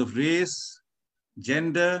 Issues of race,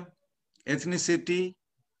 gender, ethnicity,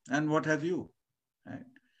 and what have you. Right?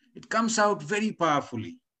 It comes out very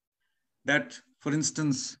powerfully that, for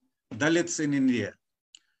instance, Dalits in India,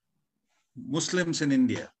 Muslims in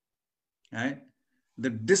India, right? The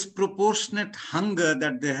disproportionate hunger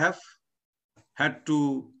that they have had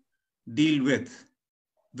to deal with,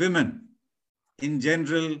 women in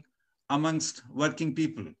general amongst working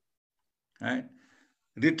people, right?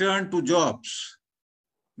 Return to jobs.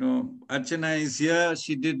 You know, Archana is here.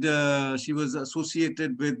 She was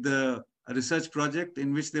associated with a research project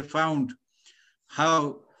in which they found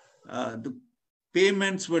how the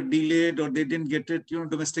payments were delayed or they didn't get it, you know,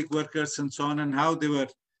 domestic workers and so on, and how they were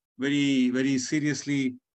very, very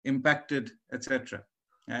seriously impacted, etc.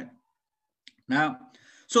 Right? Now,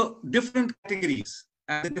 so different categories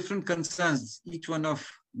and the different concerns, each one of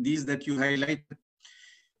these that you highlighted,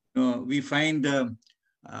 we find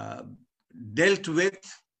dealt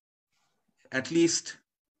with, at least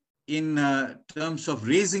in terms of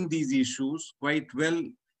raising these issues, quite well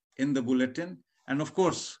in the bulletin. And of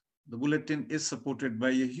course, the bulletin is supported by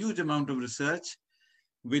a huge amount of research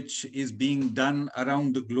which is being done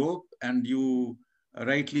around the globe, and you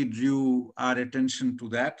rightly drew our attention to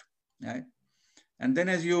that. Right? And then,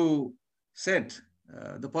 as you said,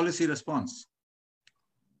 the policy response.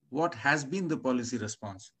 What has been the policy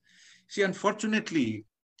response? See, unfortunately,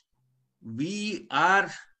 we are,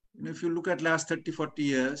 you know, if you look at last 30, 40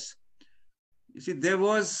 years, you see, there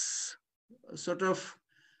was sort of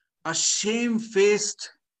a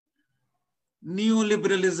shamefaced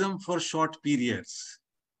neoliberalism for short periods.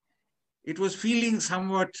 It was feeling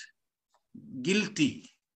somewhat guilty.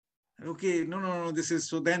 Okay, no, this is,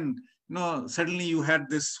 so then, no, suddenly you had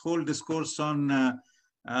this whole discourse on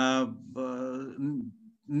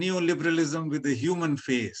neoliberalism with the human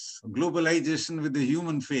face, globalization with the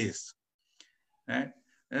human face. Right?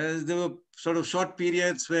 There were sort of short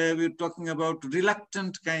periods where we were talking about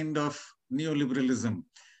reluctant kind of neoliberalism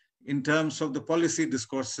in terms of the policy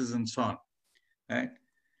discourses and so on. Right?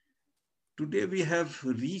 Today we have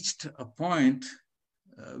reached a point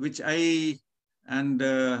which I and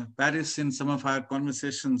Paris, in some of our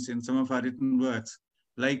conversations, in some of our written works,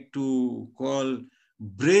 like to call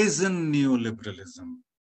brazen neoliberalism,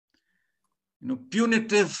 you know,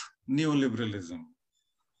 punitive neoliberalism.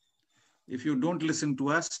 If you don't listen to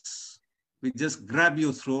us, we just grab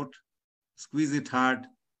your throat, squeeze it hard,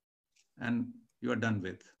 and you are done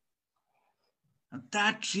with. And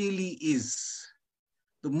that really is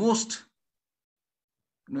the most,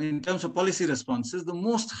 you know, in terms of policy responses, the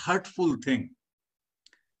most hurtful thing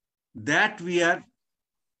that we are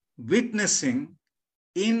witnessing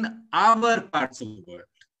in our parts of the world.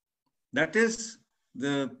 That is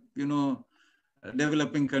the, you know,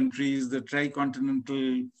 developing countries, the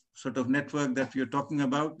tricontinental sort of network that we are talking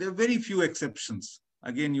about. There are very few exceptions.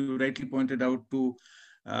 Again, you rightly pointed out to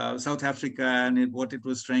South Africa and what it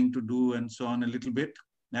was trying to do and so on a little bit,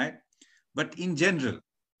 right? But in general,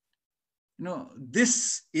 you know,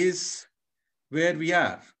 this is where we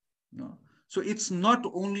are. You know? So it's not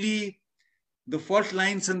only the fault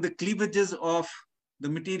lines and the cleavages of the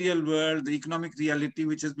material world, the economic reality,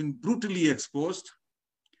 which has been brutally exposed,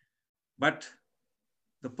 but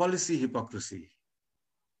the policy hypocrisy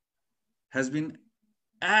has been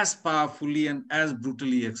as powerfully and as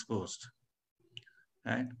brutally exposed.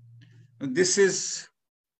 Right? This is,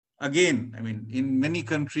 again, I mean, in many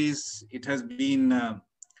countries, it has been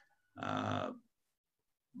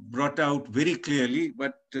brought out very clearly,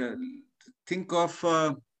 but think of,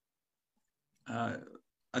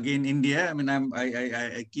 again, India. I mean,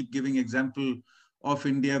 I keep giving example of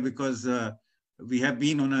India, because we have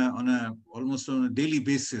been almost on a daily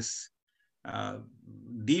basis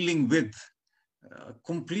dealing with a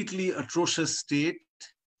completely atrocious state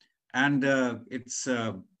and its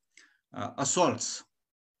assaults,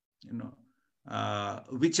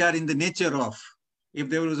 which are in the nature of, if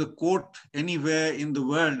there was a court anywhere in the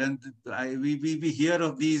world, and we hear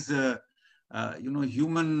of these,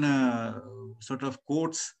 human sort of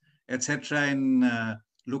courts, etc.,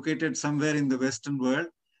 located somewhere in the Western world,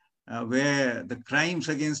 where the crimes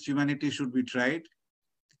against humanity should be tried.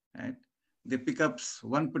 Right? They pick up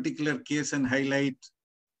one particular case and highlight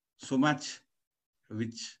so much,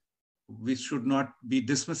 which we should not be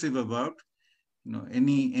dismissive about.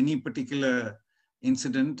 Any particular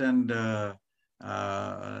incident and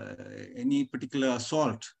any particular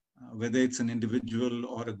assault, whether it's an individual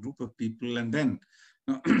or a group of people, and then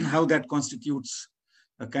how that constitutes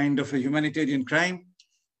a kind of a humanitarian crime.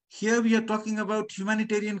 Here we are talking about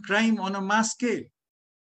humanitarian crime on a mass scale.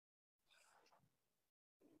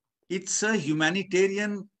 It's a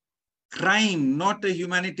humanitarian crime, not a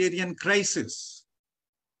humanitarian crisis.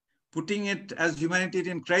 Putting it as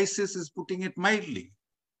humanitarian crisis is putting it mildly.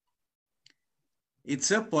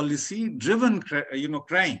 It's a policy-driven,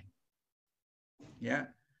 crime. Yeah.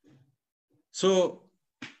 So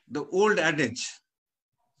the old adage,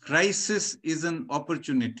 crisis is an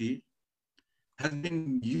opportunity, has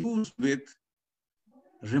been used with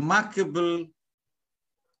remarkable,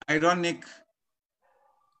 ironic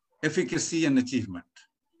efficacy and achievement.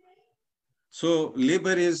 So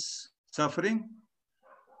labor is suffering.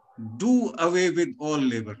 Do away with all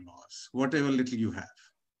labor laws, whatever little you have.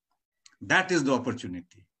 That is the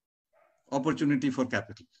opportunity for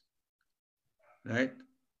capital, right?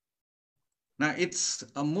 Now, it's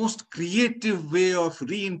a most creative way of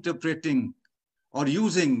reinterpreting or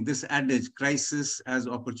using this adage, crisis as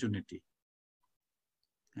opportunity.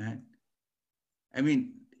 Right? I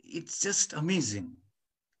mean, it's just amazing.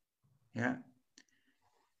 Yeah.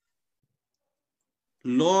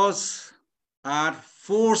 Laws are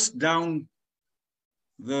forced down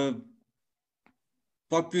the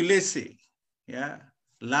populace, yeah,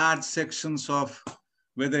 large sections of,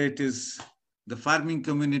 whether it is the farming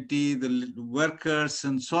community, the workers,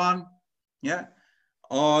 and so on, yeah,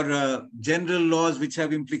 or general laws which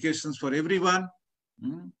have implications for everyone,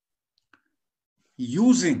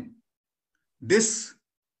 using this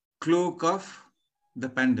cloak of the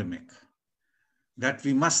pandemic, that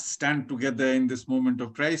we must stand together in this moment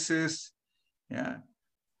of crisis. Yeah,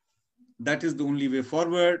 that is the only way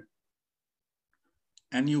forward.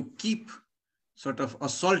 And you keep sort of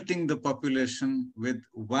assaulting the population with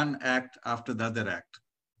one act after the other act.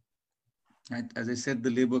 Right? As I said, the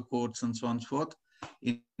labor courts and so on and so forth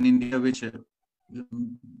in India, which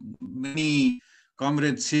many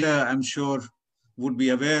comrades here, I'm sure, would be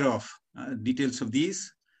aware of details of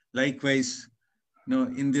these. Likewise,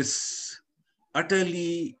 in this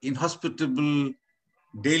utterly inhospitable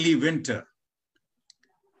Delhi winter,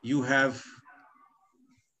 you have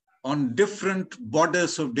on different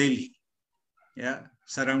borders of Delhi, yeah,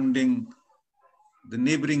 surrounding the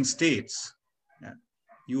neighboring states, yeah,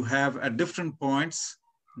 you have at different points,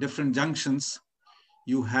 different junctions,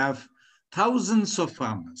 you have thousands of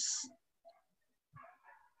farmers,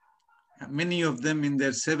 many of them in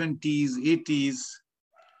their 70s, 80s.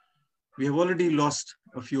 We have already lost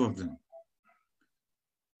a few of them,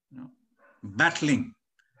 battling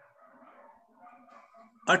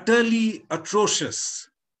utterly atrocious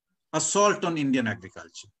assault on Indian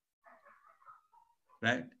agriculture,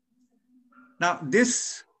 right? Now,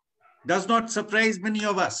 this does not surprise many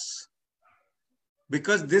of us,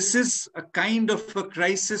 because this is a kind of a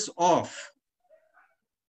crisis of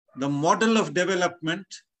the model of development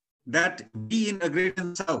that we in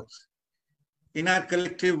Agrarian South, in our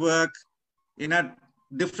collective work, in our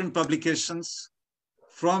different publications,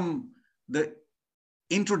 from the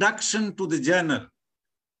introduction to the journal,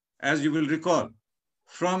 as you will recall,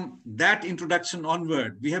 from that introduction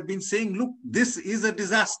onward, we have been saying, look, this is a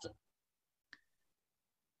disaster.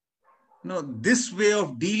 This way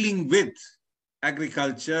of dealing with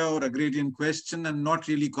agriculture or agrarian question and not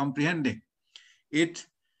really comprehending it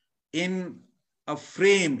in a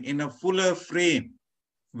frame, in a fuller frame,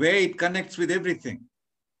 where it connects with everything.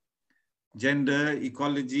 Gender,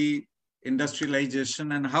 ecology,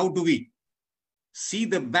 industrialization, and how do we see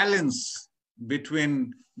the balance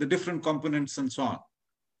between the different components and so on.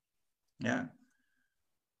 Yeah.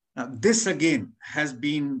 Now, this again has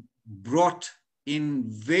been brought in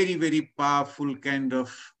very, very powerful kind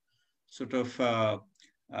of sort of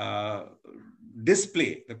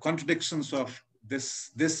display, the contradictions of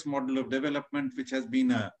this model of development, which has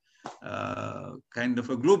been a kind of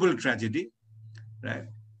a global tragedy, right?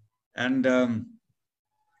 And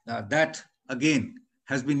that, again,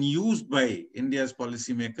 has been used by India's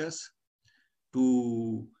policymakers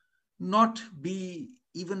to not be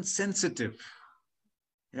even sensitive.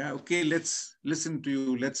 Yeah, okay, let's listen to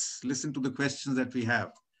you. Let's listen to the questions that we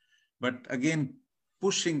have. But again,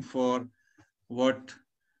 pushing for what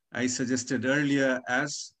I suggested earlier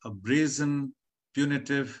as a brazen,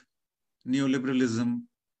 punitive neoliberalism,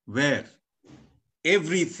 where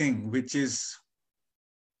everything which is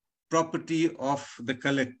property of the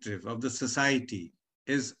collective, of the society,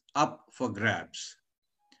 is up for grabs.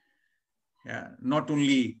 Yeah, not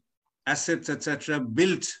only assets, etc.,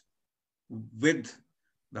 built with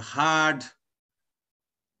the hard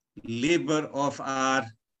labor of our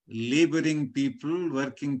laboring people,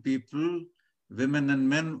 working people, women and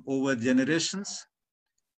men over generations.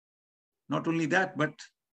 Not only that, but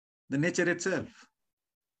the nature itself.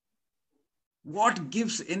 What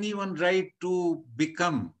gives anyone right to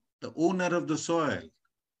become the owner of the soil?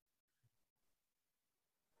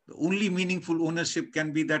 The only meaningful ownership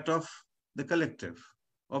can be that of the collective,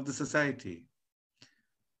 of the society,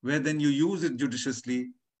 where then you use it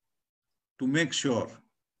judiciously to make sure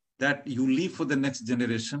that you leave for the next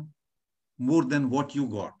generation more than what you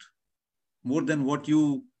got, more than what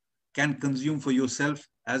you can consume for yourself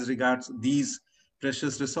as regards these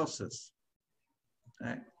precious resources.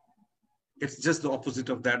 Right? It's just the opposite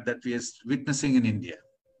of that we are witnessing in India.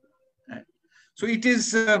 Right? So it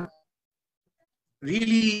is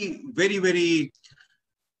really very, very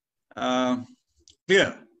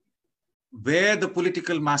clear where the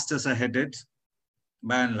political masters are headed,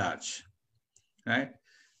 by and large. Right?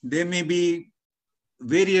 There may be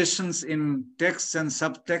variations in texts and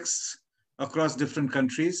subtexts across different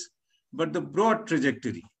countries, but the broad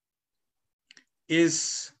trajectory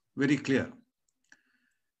is very clear.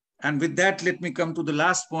 And with that, let me come to the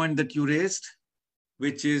last point that you raised,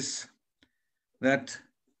 which is that,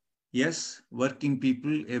 yes, working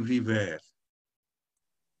people everywhere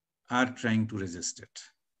are trying to resist it.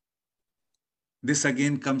 This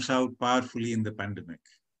again comes out powerfully in the pandemic.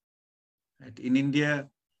 Right? In India,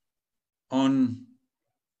 on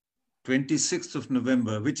 26th of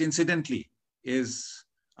November, which incidentally is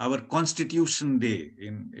our Constitution Day,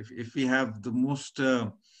 if we have the most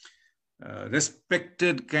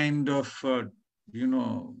respected kind of,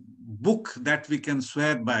 book that we can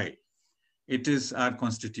swear by, it is our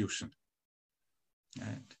Constitution.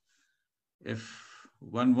 Right? If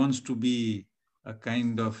one wants to be a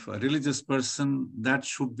kind of a religious person, that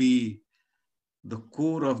should be the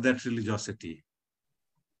core of that religiosity.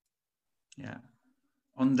 Yeah.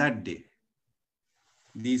 On that day,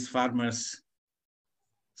 these farmers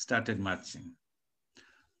started marching.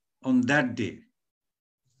 On that day,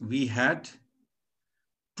 we had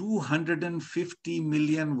 250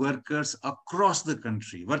 million workers across the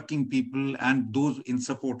country, working people and those in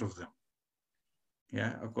support of them.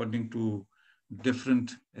 Yeah, according to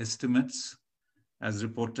different estimates, as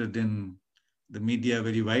reported in the media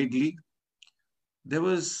very widely, there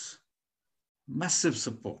was massive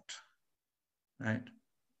support, right?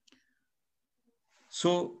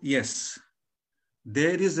 So, yes,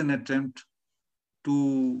 there is an attempt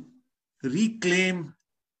to reclaim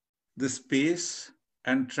the space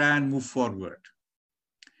and try and move forward.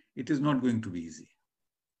 It is not going to be easy.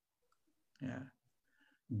 Yeah.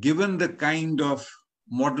 Given the kind of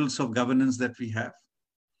models of governance that we have,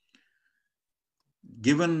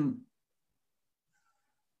 given,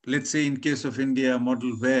 let's say in case of India, a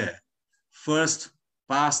model where first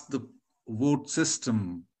past the vote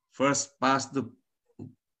system, first past the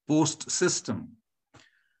post system,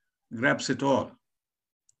 grabs it all.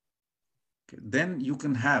 Okay. Then you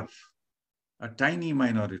can have a tiny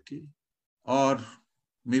minority, or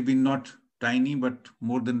maybe not tiny, but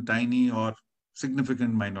more than tiny or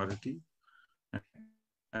significant minority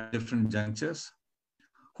at different junctures,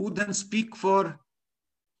 who then speak for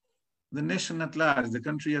the nation at large, the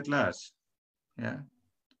country at large. Yeah.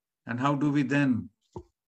 And how do we then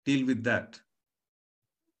deal with that?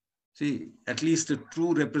 See, at least a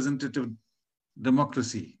true representative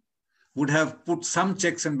democracy would have put some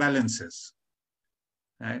checks and balances,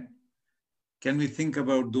 right? Can we think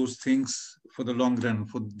about those things for the long run,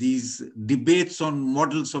 for these debates on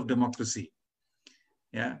models of democracy?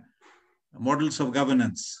 Yeah, models of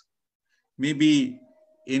governance. Maybe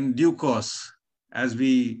in due course, as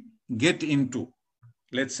we get into,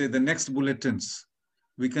 let's say, the next bulletins,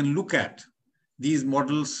 we can look at these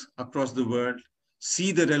models across the world,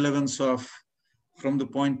 see the relevance of, from the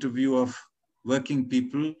point of view of working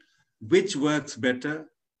people, which works better,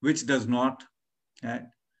 which does not. Right?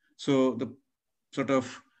 So the sort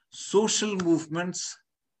of social movements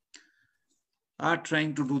are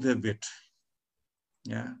trying to do their bit.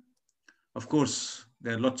 Yeah. Of course,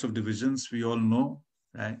 there are lots of divisions, we all know,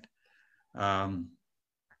 right?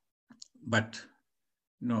 But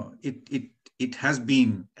no, it has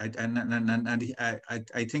been, and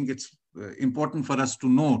I think it's important for us to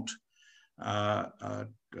note,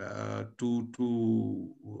 to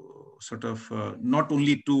sort of not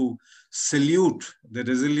only to salute the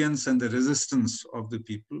resilience and the resistance of the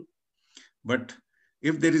people, but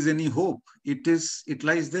if there is any hope, it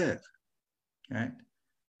lies there, right?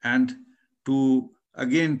 And to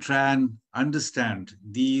again try and understand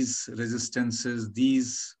these resistances,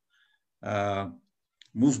 these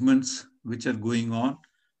movements which are going on,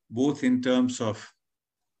 both in terms of,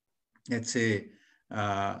 let's say,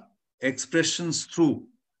 expressions through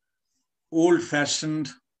old-fashioned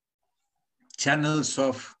channels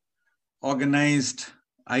of organized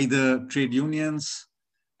either trade unions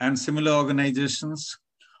and similar organizations,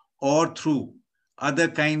 or through other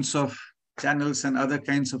kinds of channels and other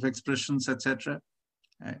kinds of expressions, etc.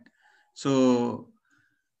 Right? So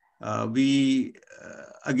we,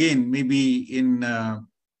 again, maybe in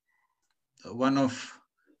one of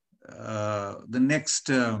the next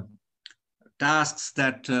tasks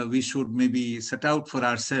that we should maybe set out for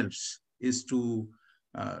ourselves is to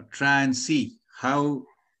try and see how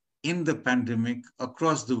in the pandemic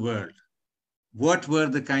across the world, what were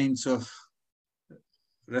the kinds of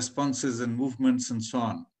responses and movements and so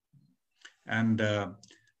on, and the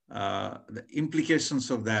implications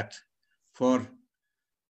of that for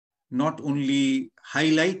not only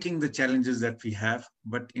highlighting the challenges that we have,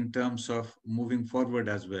 but in terms of moving forward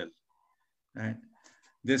as well, right?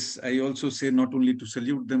 This, I also say not only to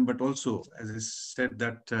salute them, but also, as I said,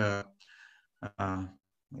 that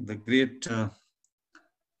the great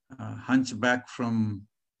hunchback from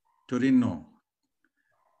Torino,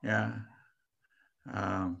 yeah,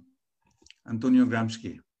 Antonio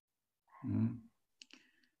Gramsci.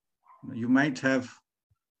 You might have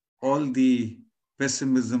all the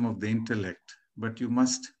pessimism of the intellect, but you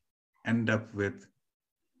must end up with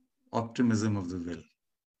optimism of the will.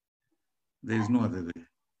 There is no other way.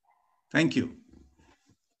 Thank you.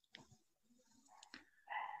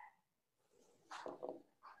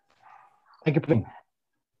 Thank you, Prem.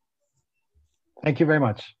 Thank you very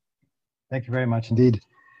much. Thank you very much indeed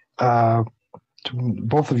to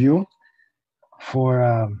both of you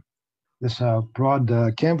for this broad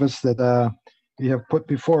canvas that you have put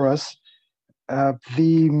before us.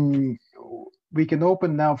 We can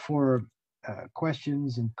open now for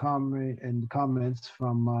questions and comments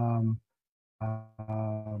from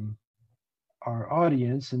our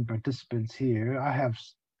audience and participants here. I have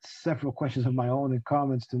several questions of my own and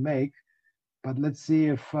comments to make, but let's see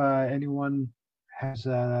if anyone has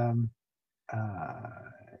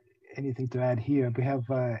anything to add here. We have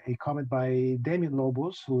a comment by Damien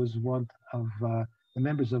Lobos, who is one of the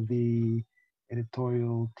members of the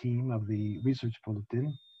editorial team of the Research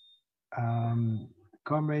Bulletin.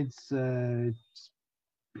 Comrades,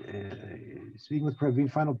 speaking with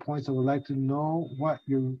Praveen, final points, I would like to know what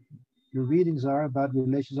your readings are about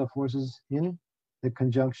relations of forces in the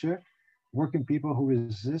conjuncture. Working people who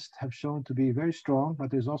resist have shown to be very strong, but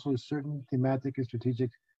there's also a certain thematic and strategic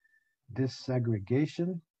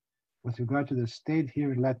disaggregation. With regard to the state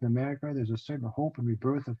here in Latin America, there's a certain hope and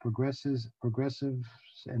rebirth of progressives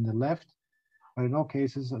and the left, but in all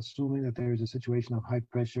cases, assuming that there is a situation of high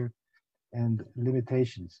pressure and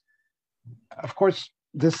limitations. Of course,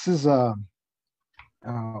 this is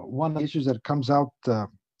one of the issues that comes out,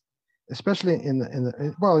 especially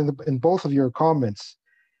in both of your comments,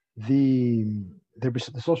 the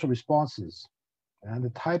social responses and the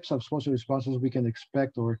types of social responses we can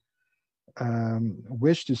expect or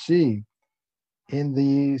wish to see in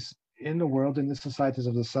the world, in the societies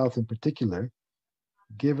of the South in particular,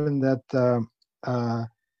 given that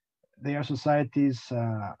they are societies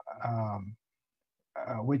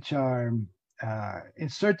which are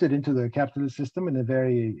inserted into the capitalist system in a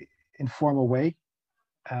very informal way.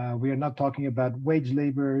 We are not talking about wage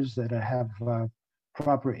laborers that have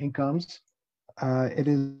proper incomes. It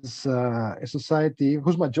is a society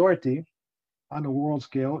whose majority on a world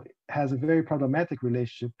scale has a very problematic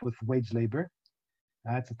relationship with wage labor.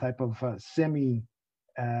 It's a type of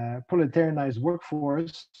semi-proletarianized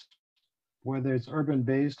workforce, whether it's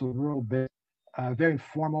urban-based or rural-based, very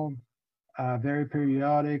informal, very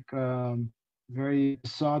periodic, very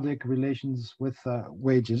episodic relations with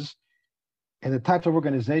wages. And the types of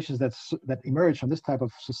organizations that emerge from this type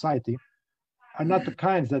of society are not the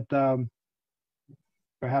kinds that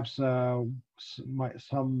perhaps some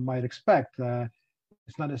might expect.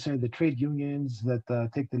 it's not necessarily the trade unions that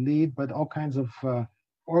take the lead, but all kinds of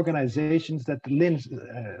organizations that Lynn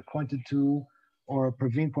pointed to, or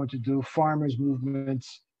Praveen pointed to, farmers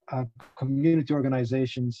movements, community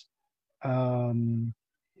organizations, in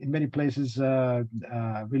many places,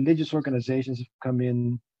 religious organizations have come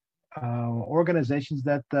in, organizations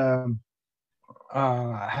that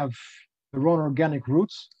have their own organic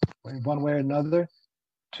roots, in one way or another,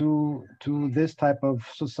 to this type of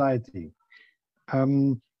society.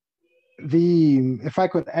 If I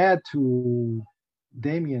could add to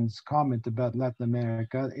Damien's comment about Latin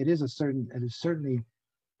America, it is certainly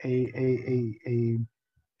a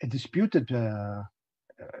disputed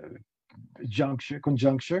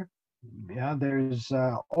conjuncture. Yeah, there's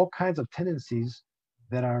all kinds of tendencies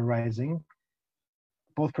that are rising,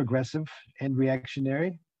 both progressive and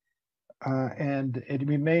reactionary, and it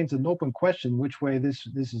remains an open question which way this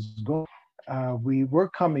is going. We were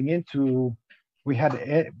coming into, we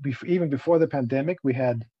had even before the pandemic, we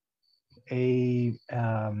had a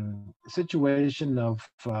situation of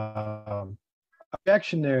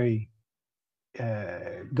reactionary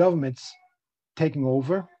governments taking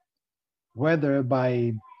over, whether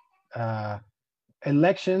by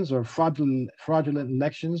elections or fraudulent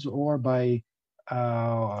elections, or by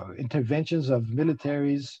interventions of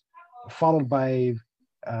militaries, followed by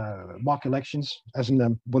mock elections, as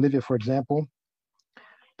in Bolivia, for example.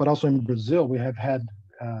 But also in Brazil, we have had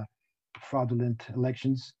fraudulent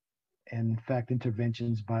elections, and in fact,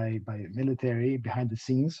 interventions by military behind the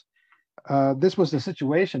scenes. This was the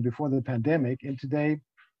situation before the pandemic, and today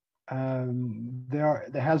there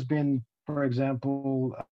has been, for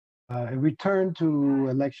example, a return to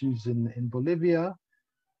elections in Bolivia.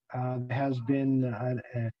 There has been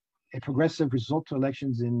a progressive result to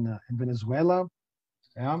elections in Venezuela.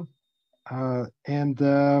 Yeah.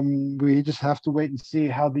 We just have to wait and see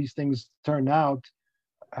how these things turn out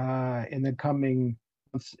in the coming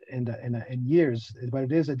months and years. But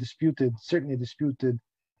it is certainly a disputed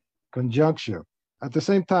conjuncture. At the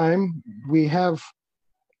same time, we have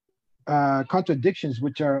contradictions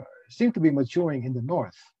which seem to be maturing in the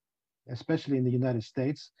North, especially in the United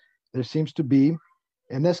States. There seems to be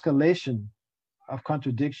an escalation of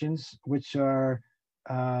contradictions which are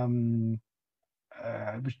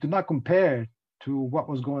which do not compare to what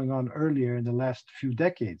was going on earlier in the last few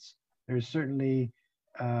decades. There is certainly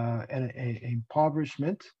an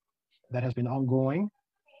impoverishment that has been ongoing,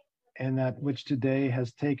 and that which today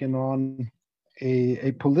has taken on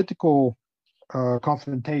a political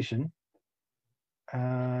confrontation.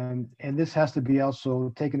 And this has to be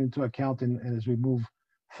also taken into account as we move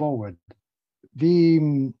forward.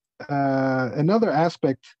 Another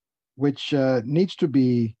aspect which needs to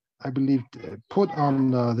be, I believe, put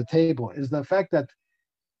on the table is the fact that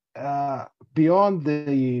beyond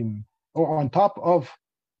or on top of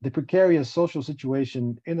the precarious social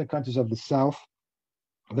situation in the countries of the South,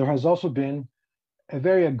 there has also been a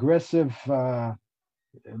very aggressive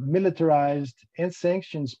militarized and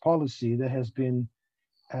sanctions policy that has been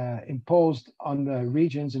imposed on the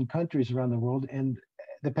regions and countries around the world. And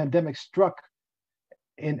the pandemic struck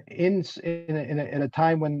in a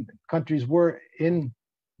time when countries were in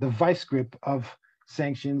the vice grip of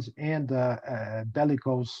sanctions and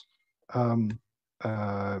bellicose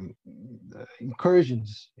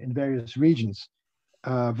incursions in various regions.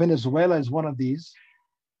 Venezuela is one of these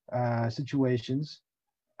situations.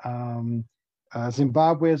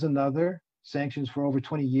 Zimbabwe is another, sanctions for over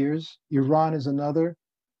 20 years. Iran is another.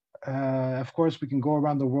 Of course, we can go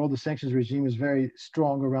around the world. The sanctions regime is very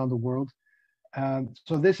strong around the world.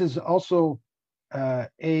 So this is also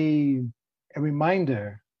a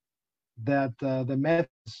reminder that the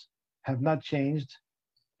methods have not changed,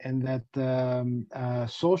 and that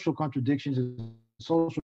social contradictions and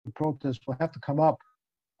social protests will have to come up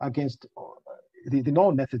against the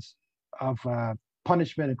known methods of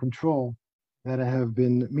punishment and control that have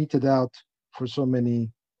been meted out for so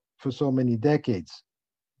many decades.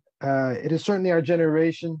 It is certainly our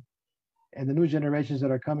generation and the new generations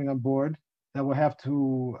that are coming on board that will have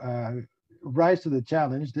to rise to the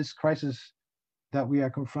challenge. This crisis that we are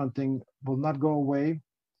confronting will not go away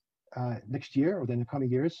next year or in the coming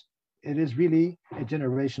years. It is really a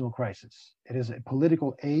generational crisis. It is a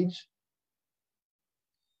political age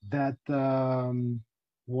that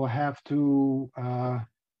will have to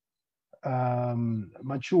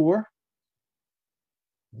mature.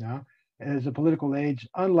 Yeah, it is a political age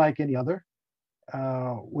unlike any other,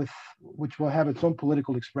 which will have its own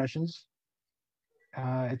political expressions,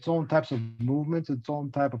 its own types of movements, its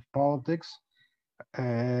own type of politics,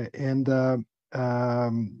 and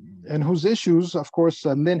whose issues, of course,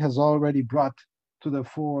 Lynn has already brought to the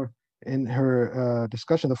fore in her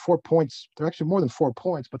discussion, the 4 points. There are actually more than 4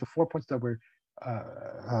 points, but the 4 points that were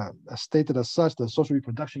stated as such: the social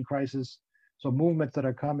reproduction crisis. So movements that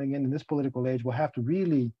are coming in this political age will have to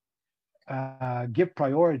really give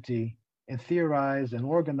priority and theorize and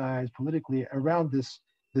organize politically around this,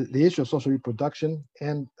 the issue of social reproduction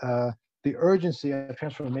and the urgency of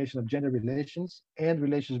transformation of gender relations and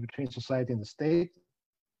relations between society and the state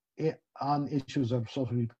on issues of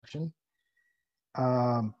social reproduction.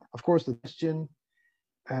 Of course, the question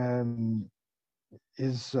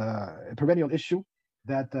is a perennial issue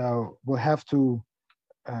that will have to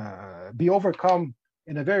be overcome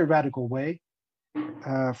in a very radical way.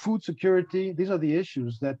 Food security, these are the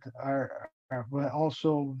issues that are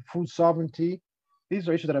also food sovereignty. These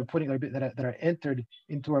are issues that are entered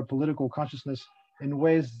into our political consciousness in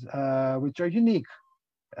ways which are unique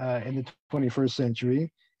in the 21st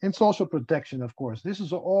century. And social protection, of course. This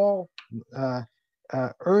is all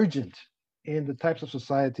urgent in the types of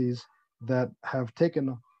societies that have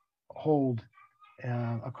taken hold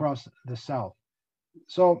across the South.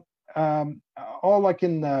 So all I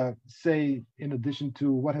can say, in addition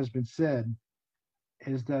to what has been said,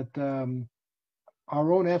 is that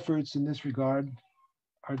our own efforts in this regard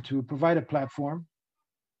are to provide a platform,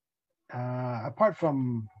 apart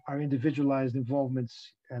from our individualized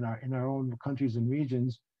involvements in our own countries and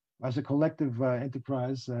regions. As a collective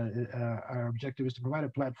enterprise, our objective is to provide a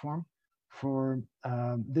platform for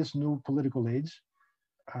this new political age.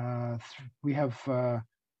 We have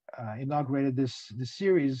inaugurated this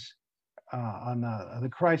series on the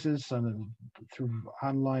crisis through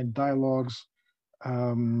online dialogues.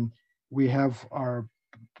 We have our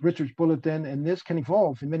research bulletin, and this can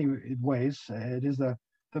evolve in many ways. It is the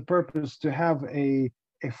purpose to have a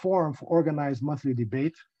forum for organized monthly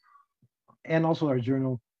debate, and also our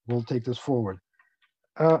journal will take this forward.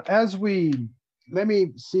 Let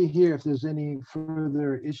me see here if there's any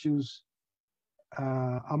further issues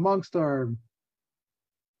amongst our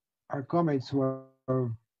comrades who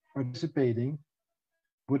are participating.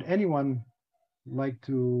 Would anyone like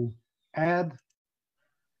to add,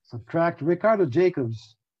 subtract? Ricardo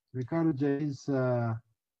Jacobs. Ricardo J is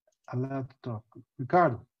allowed to talk.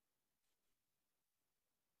 Ricardo.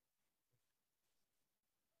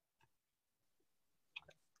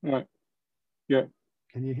 Right. Yeah.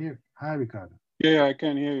 Can you hear? Hi, Ricardo. Yeah, I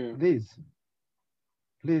can hear you.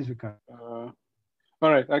 Please, Ricardo.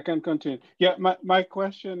 All right, I can continue. Yeah, my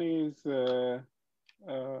question is, you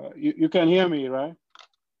can hear me, right?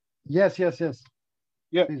 Yes. Yeah.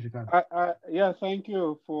 Please, Ricardo. Yeah, thank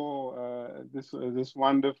you for this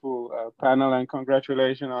wonderful panel, and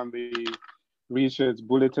congratulations on the research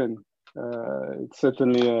bulletin. It's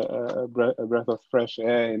certainly a breath of fresh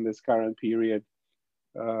air in this current period.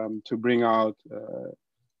 To bring out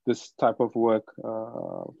this type of work,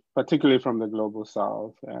 particularly from the global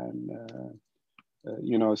South, and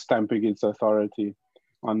stamping its authority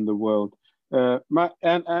on the world.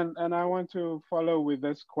 And I want to follow with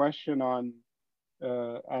this question on,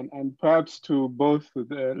 and perhaps to both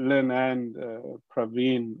Lynn and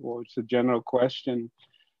Praveen, or it's a general question.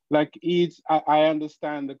 Like I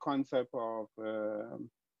understand the concept of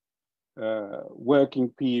working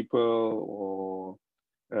people, or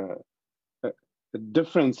the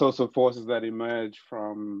different social forces that emerge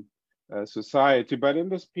from society. But in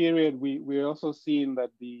this period, we're also seeing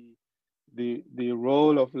that the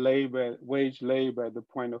role of labor, wage labor at the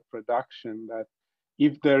point of production, that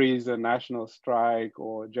if there is a national strike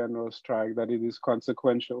or general strike, that it is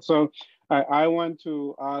consequential. So I want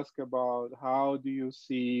to ask about, how do you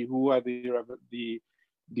see, who are the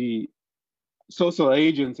social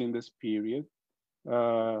agents in this period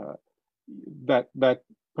that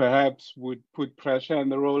perhaps would put pressure on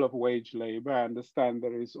the role of wage labor? I understand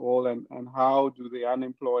there is all, and how do the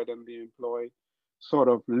unemployed and the employed sort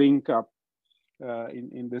of link up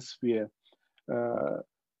in this sphere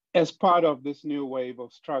as part of this new wave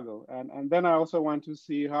of struggle? And then I also want to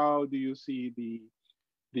see, how do you see the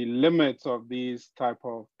limits of these type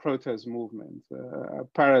of protest movements?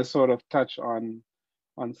 Paris sort of touched on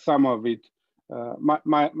some of it.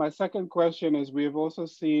 My second question is, we've also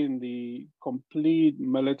seen the complete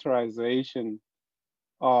militarization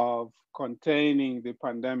of containing the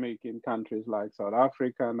pandemic in countries like South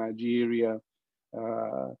Africa, Nigeria,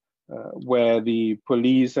 where the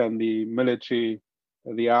police and the military,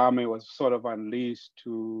 the army, was sort of unleashed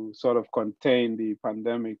to sort of contain the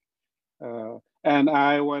pandemic. And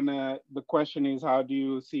the question is, how do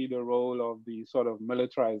you see the role of the sort of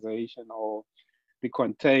militarization or the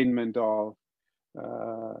containment of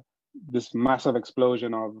this massive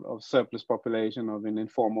explosion of surplus population of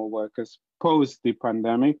informal workers post the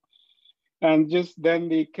pandemic? And just then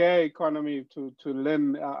the care economy to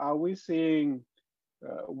Lynn, are we seeing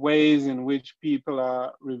ways in which people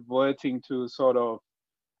are reverting to sort of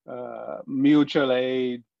mutual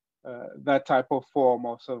aid, that type of form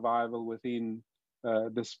of survival within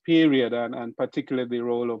this period, and particularly the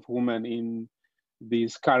role of women in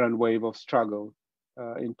this current wave of struggle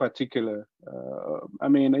in particular? I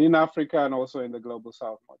mean, in Africa and also in the global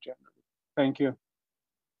South more generally. Thank you.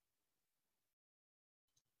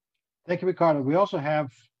 Thank you, Ricardo. We also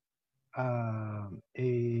have a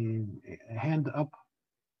hand up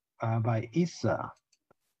by Issa.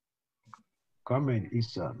 Comrade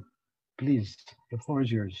Issa, please, the floor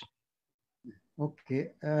is yours.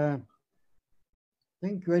 Okay.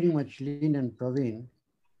 Thank you very much, Lynn and Praveen,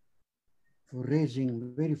 for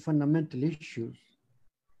raising very fundamental issues.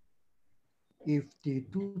 If the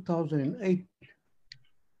 2008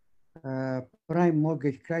 prime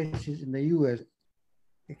mortgage crisis in the US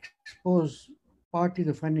exposed partly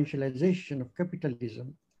the financialization of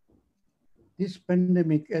capitalism, this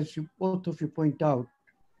pandemic, as both of you point out,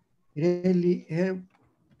 really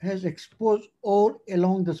has exposed all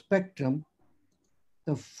along the spectrum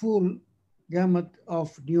the full gamut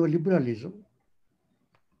of neoliberalism.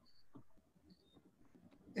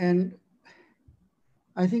 And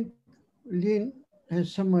I think Lynn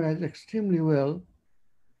has summarized extremely well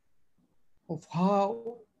of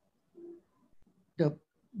how the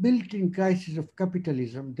built-in crisis of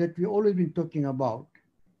capitalism that we've always been talking about,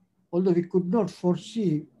 although we could not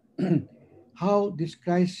foresee how this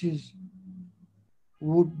crisis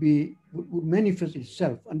would manifest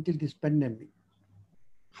itself until this pandemic,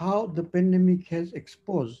 how the pandemic has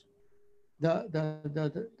exposed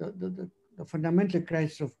the fundamental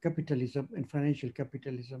crisis of capitalism and financial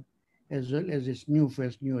capitalism, as well as its new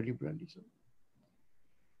phase neoliberalism.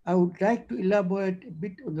 I would like to elaborate a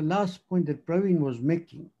bit on the last point that Praveen was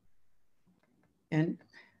making. And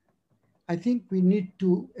I think we need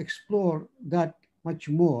to explore that much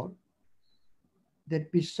more,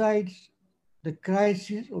 that besides the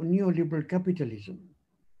crisis of neoliberal capitalism,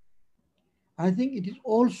 I think it is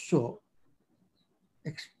also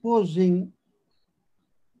exposing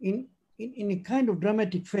in a kind of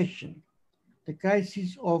dramatic fashion the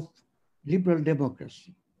crisis of liberal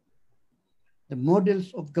democracy, the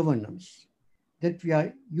models of governance that we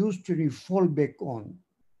are used to fall back on,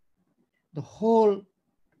 the whole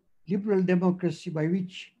liberal democracy by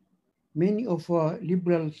which many of our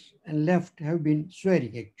liberals and left have been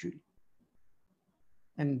swearing actually.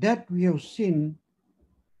 And that we have seen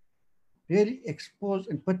really exposed,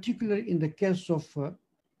 and particularly in the case of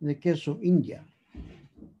India.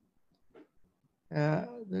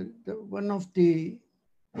 One of the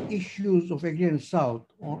issues of Agrarian South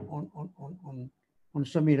on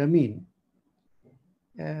Samir Amin.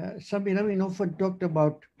 Samir Amin often talked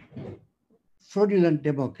about fraudulent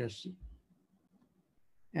democracy.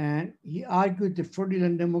 And he argued that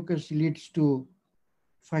fraudulent democracy leads to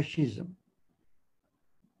fascism.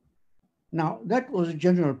 Now, that was a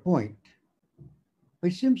general point.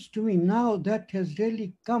 But it seems to me now that has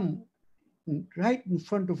really come right in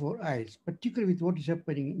front of our eyes, particularly with what is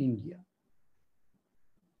happening in India.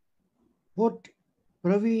 What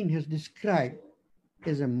Praveen has described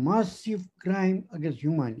as a massive crime against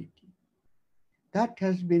humanity, that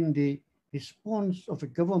has been the response of a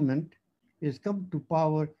government that has come to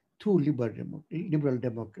power through liberal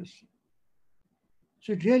democracy.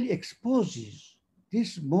 So it really exposes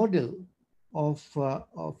this model of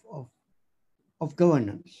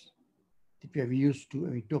governance that we are used to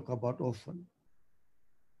and we talk about often.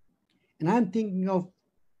 And I'm thinking of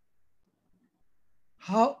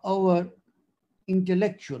how our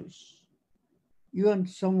intellectuals, even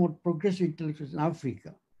somewhat progressive intellectuals in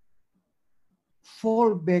Africa,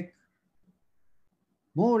 fall back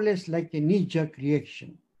more or less like a knee-jerk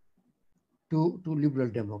reaction to liberal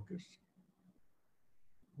democracy.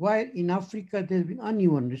 While in Africa, there's been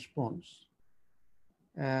uneven response.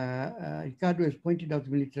 Ricardo has pointed out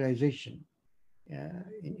militarization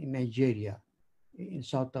in Nigeria, in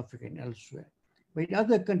South Africa and elsewhere. But in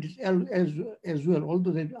other countries as well,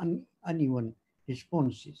 although there are uneven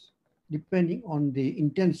responses, depending on the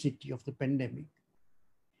intensity of the pandemic.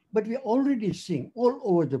 But we're already seeing all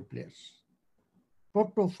over the place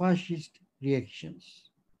proto-fascist reactions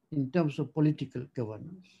in terms of political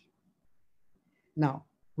governance. Now,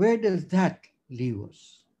 where does that leave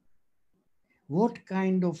us? What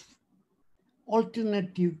kind of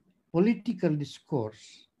alternative political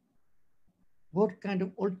discourse, what kind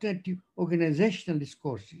of alternative organizational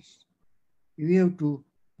discourses we have to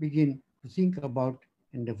begin to think about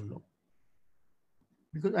and develop?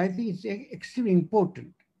 Because I think it's extremely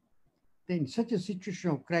important that in such a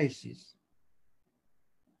situation of crisis,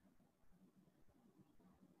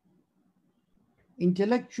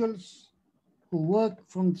 intellectuals who work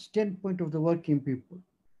from the standpoint of the working people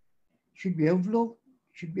should be able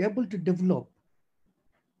to develop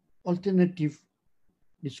alternative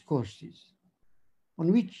discourses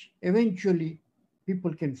on which eventually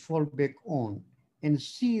people can fall back on and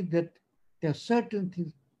see that there are certain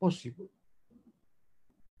things possible.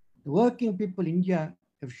 The working people in India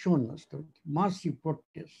have shown us that massive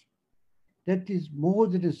protest that is more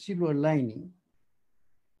than a silver lining.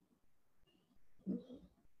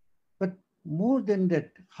 But more than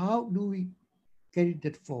that, how do we carry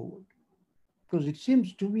that forward? Because it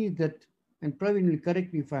seems to me that, and Praveen will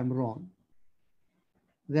correct me if I'm wrong,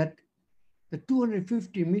 that the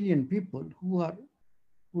 250 million people who have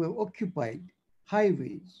occupied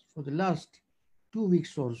highways for the last 2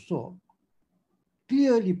 weeks or so,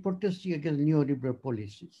 clearly protesting against neoliberal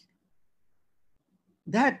policies.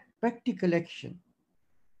 That practical action,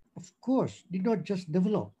 of course, did not just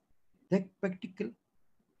develop. That practical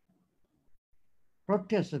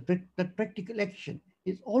protest, that practical action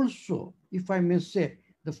is also, if I may say,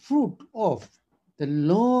 the fruit of the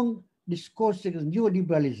long discourse against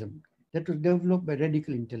neoliberalism that was developed by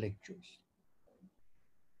radical intellectuals.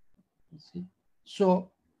 You see?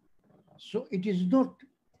 So it is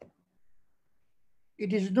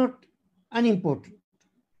not unimportant,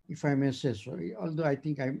 if I may say so, although I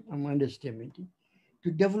think I'm underestimating,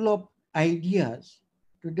 to develop ideas,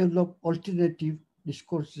 to develop alternative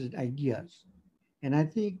discourses and ideas. And I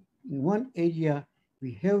think in one area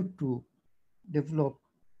we have to develop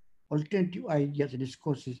alternative ideas and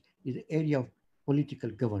discourses is the area of political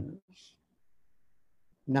governance.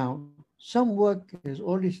 Now, some work has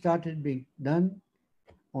already started being done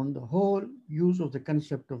on the whole use of the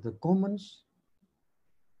concept of the commons.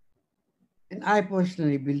 And I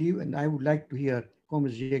personally believe, and I would like to hear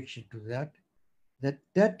Com's reaction to that,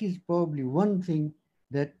 that is probably one thing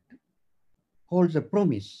that holds a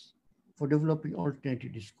promise for developing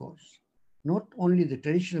alternative discourse. Not only the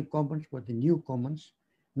traditional commons, but the new commons,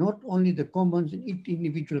 not only the commons in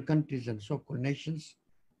individual countries and so-called nations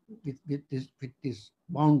with these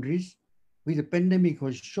boundaries, with the pandemic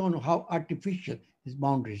has shown how artificial these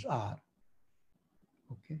boundaries are.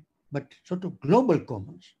 Okay, but sort of global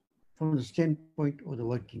commons from the standpoint of the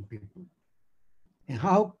working people. And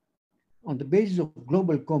how, on the basis of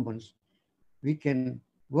global commons, we can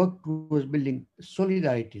work towards building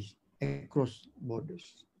solidarities across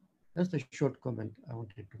borders. That's the short comment I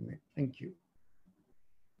wanted to make. Thank you.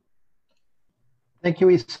 Thank you,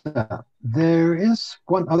 Isa. There is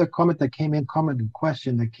one other comment and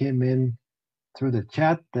question that came in through the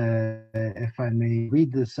chat, if I may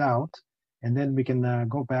read this out, and then we can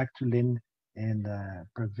go back to Lynn and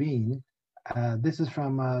Praveen. This is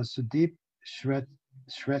from Sudeep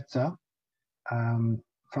Shrestha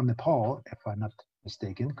from Nepal, if I'm not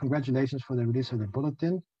mistaken. Congratulations for the release of the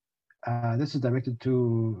bulletin. This is directed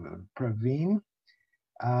to Praveen.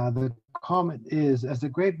 The comment is, as the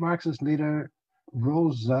great Marxist leader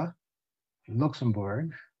Rosa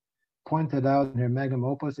Luxemburg pointed out in her magnum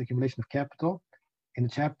opus, Accumulation of Capital, in the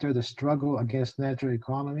chapter, The Struggle Against Natural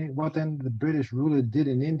Economy, what then the British ruler did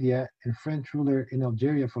in India and French ruler in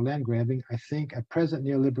Algeria for land grabbing, I think a present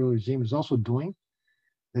neoliberal regime is also doing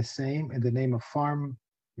the same in the name of farm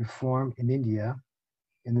reform in India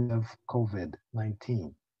in the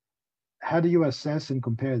COVID-19. How do you assess and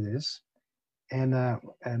compare this? And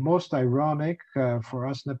most ironic for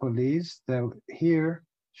us Nepalese, that here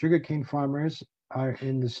sugarcane farmers are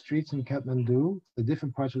in the streets in Kathmandu, the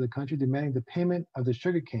different parts of the country, demanding the payment of the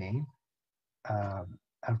sugarcane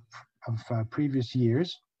of previous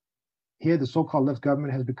years. Here, the so-called left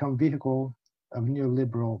government has become vehicle of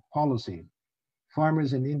neoliberal policy.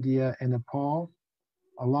 Farmers in India and Nepal,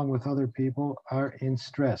 along with other people, are in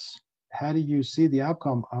stress. How do you see the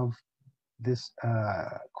outcome of this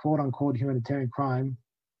quote-unquote humanitarian crime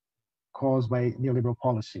caused by neoliberal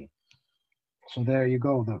policy? So there you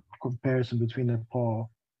go, the comparison between Nepal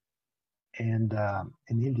and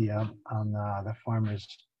in India on the farmers'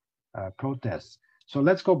 protests. So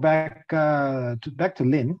let's go back to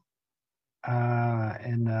Lynn,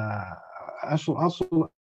 and also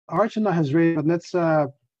Archana has raised, but let's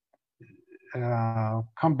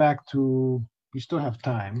come back to, we still have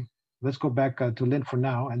time. Let's go back to Lynn for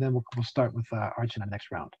now, and then we'll start with Archana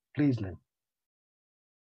next round. Please, Lynn.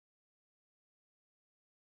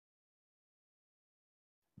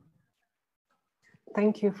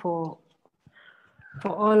 Thank you for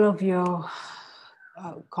all of your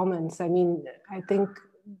comments. I mean, I think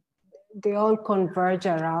they all converge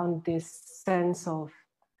around this sense of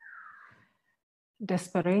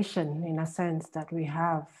desperation, in a sense, that we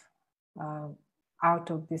have out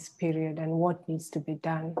of this period and what needs to be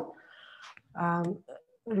done.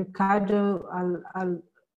 Ricardo,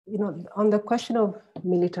 you know, on the question of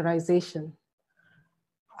militarization,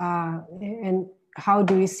 and how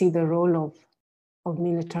do we see the role of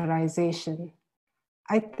militarization?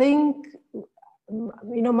 I think, you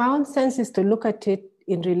know, my own sense is to look at it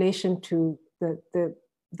in relation to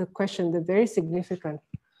the question, the very significant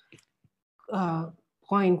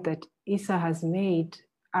point that Issa has made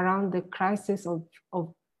around the crisis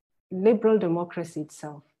of liberal democracy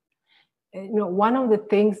itself. You know, one of the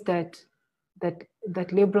things that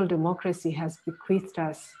liberal democracy has bequeathed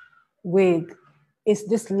us with is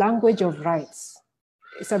this language of rights.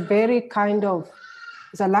 It's a very kind of,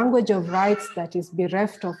 it's a language of rights that is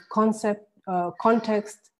bereft of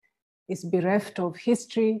context, is bereft of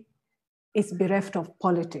history, is bereft of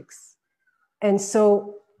politics. And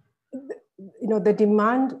so, you know, the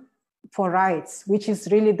demand for rights, which is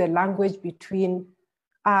really the language between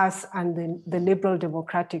us and the liberal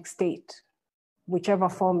democratic state, whichever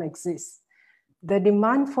form exists. The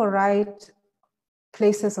demand for right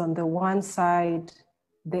places on the one side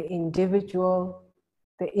the individual,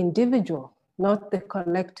 not the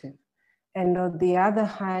collective. And on the other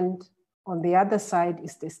hand, on the other side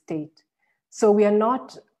is the state. So we are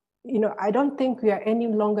not, you know, I don't think we are any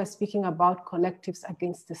longer speaking about collectives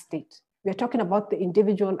against the state. We are talking about the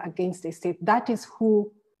individual against the state. That is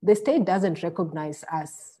who the state doesn't recognize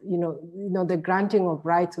as, you know, the granting of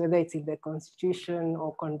rights, whether it's in the constitution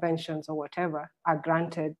or conventions or whatever, are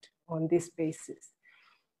granted on this basis.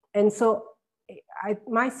 And so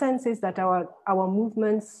my sense is that our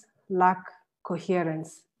movements lack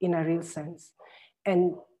coherence in a real sense.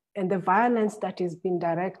 And the violence that is being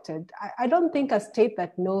directed, I don't think a state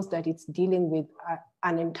that knows that it's dealing with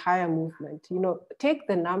an entire movement, you know, take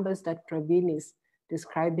the numbers that Praveen is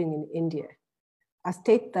describing in India. A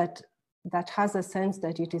state that has a sense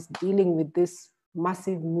that it is dealing with this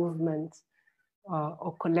massive movement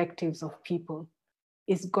or collectives of people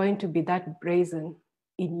is going to be that brazen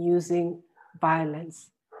in using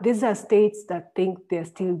violence. These are states that think they're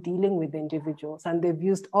still dealing with individuals, and they've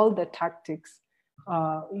used all the tactics,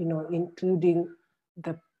 you know, including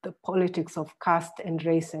the politics of caste and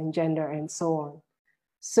race and gender and so on.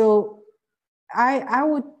 So I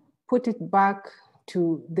would put it back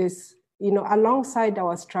to this, you know, alongside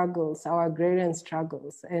our struggles, our agrarian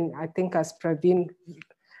struggles. And I think as Praveen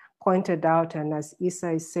pointed out, and as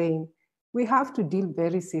Issa is saying, we have to deal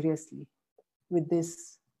very seriously with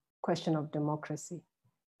this question of democracy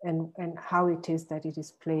and how it is that it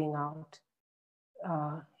is playing out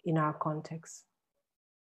in our context.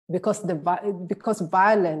 Because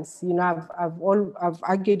violence, you know, I've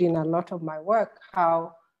argued in a lot of my work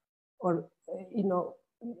how, or, you know,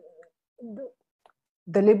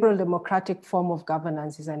 the liberal democratic form of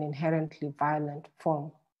governance is an inherently violent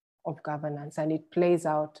form of governance, and it plays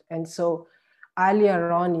out. And so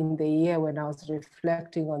earlier on in the year, when I was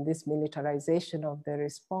reflecting on this militarization of the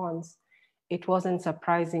response, it wasn't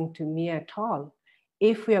surprising to me at all.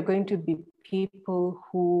 If we are going to be people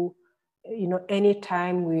who, you know,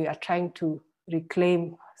 anytime we are trying to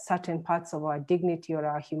reclaim certain parts of our dignity or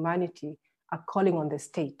our humanity, are calling on the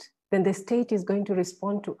state, then the state is going to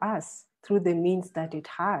respond to us through the means that it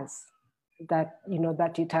has, that, you know,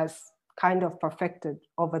 that it has kind of perfected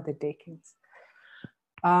over the decades.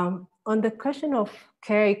 On the question of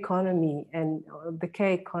care economy and the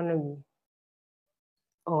care economy,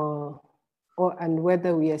 and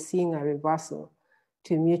whether we are seeing a reversal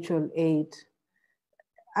to mutual aid,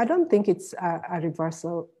 I don't think it's a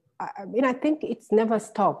reversal. I mean, I think it's never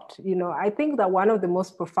stopped. You know, I think that one of the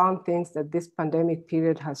most profound things that this pandemic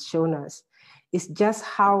period has shown us is just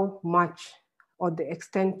how much, or the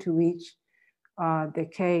extent to which the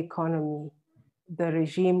care economy, the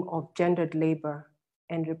regime of gendered labor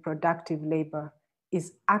and reproductive labor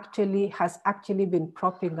has actually been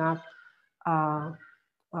propping up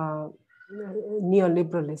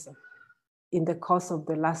neoliberalism in the course of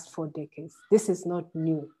the last 4 decades. This is not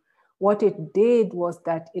new. What it did was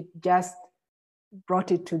that it just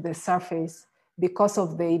brought it to the surface because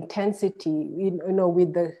of the intensity, you know,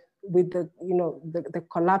 with the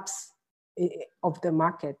collapse of the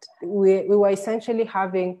market. We were essentially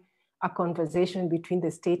having a conversation between the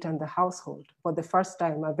state and the household for the first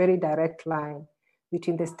time, a very direct line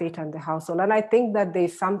between the state and the household. And I think that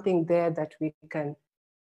there's something there that we can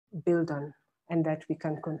build on and that we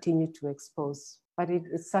can continue to expose. But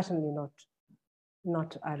it's certainly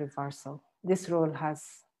not a reversal. This role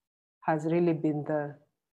has really been the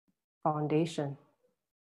foundation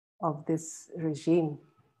of this regime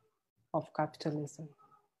of capitalism.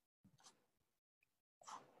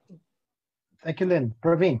 Thank you, Lynn.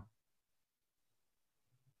 Praveen.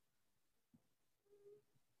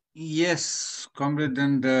 Yes, comrade,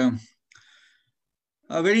 and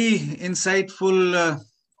very insightful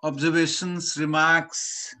observations,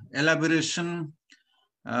 remarks, elaboration.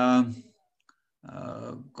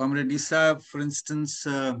 Comrade Isa, for instance,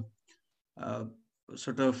 uh,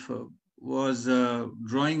 sort of was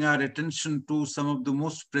drawing our attention to some of the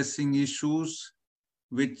most pressing issues,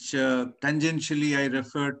 which tangentially I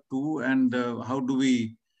referred to, and how do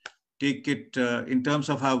we take it in terms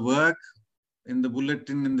of our work in the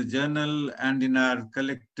bulletin, in the journal, and in our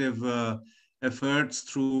collective efforts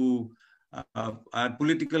through our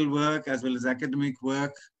political work as well as academic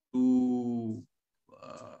work to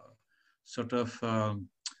sort of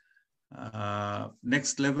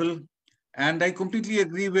next level. And I completely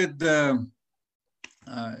agree with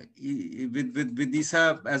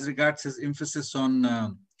Isa as regards his emphasis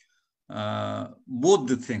on both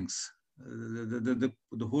the things.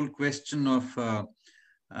 The whole question of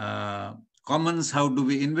commons, how do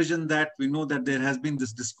we envision that? We know that there has been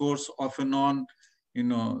this discourse off and on,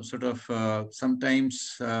 sort of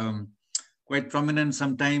sometimes quite prominent,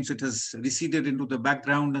 sometimes it has receded into the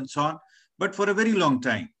background and so on. But for a very long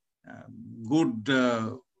time,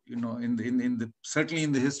 certainly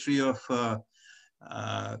in the history of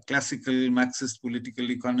classical Marxist political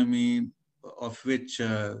economy, of which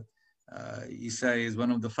Isa is one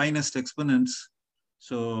of the finest exponents.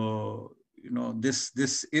 So,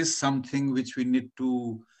 this is something which we need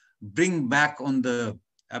to bring back on the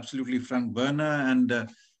absolutely front burner. And,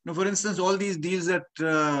 for instance, all these deals that,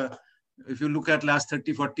 if you look at last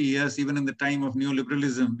 30, 40 years, even in the time of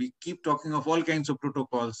neoliberalism, we keep talking of all kinds of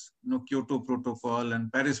protocols, Kyoto Protocol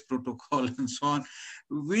and Paris Protocol and so on,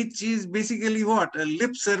 which is basically what? A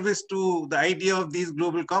lip service to the idea of these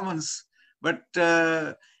global commons, but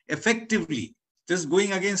effectively just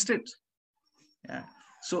going against it. Yeah.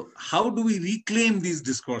 So how do we reclaim these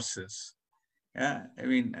discourses? Yeah, I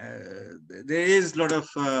mean, there is a lot of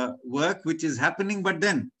work which is happening, but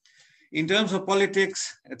then in terms of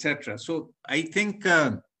politics, etc. So I think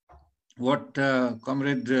what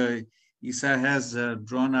Comrade Isa has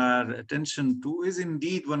drawn our attention to is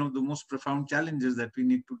indeed one of the most profound challenges that we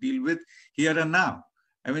need to deal with here and now.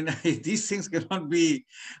 I mean, these things cannot be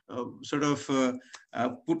sort of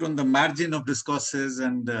put on the margin of discourses.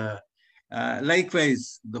 And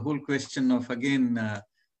likewise, the whole question of, again,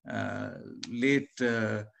 late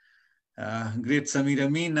great Samir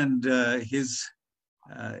Amin and his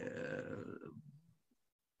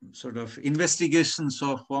sort of investigations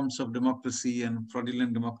of forms of democracy and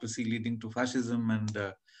fraudulent democracy leading to fascism.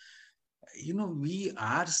 And, we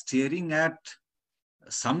are staring at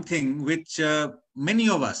something which many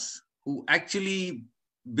of us who actually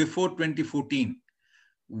before 2014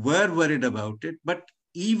 were worried about it, but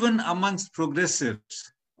even amongst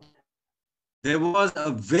progressives, there was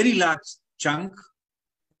a very large chunk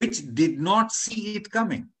which did not see it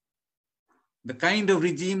coming. The kind of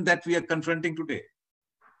regime that we are confronting today,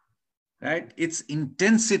 right? Its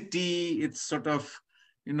intensity, its sort of,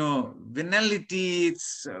 venality,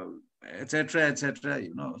 its etc.,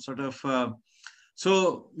 sort of.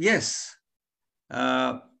 So yes,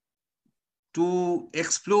 to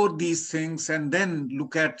explore these things and then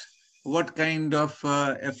look at what kind of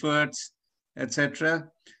efforts,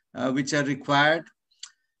 etc., which are required.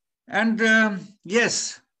 And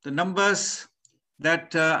yes, the numbers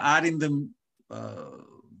that are in the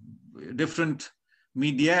different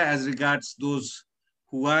media as regards those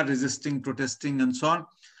who are resisting, protesting, and so on.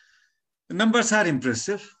 The numbers are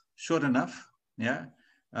impressive, sure enough. Yeah.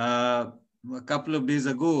 A couple of days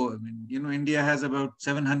ago, I mean, India has about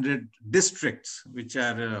 700 districts, which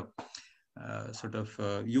are sort of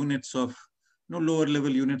units of, lower level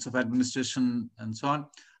units of administration and so on.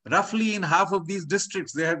 Roughly in half of these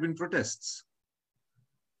districts, there have been protests,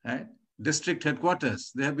 right? District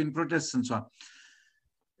headquarters, there have been protests and so on.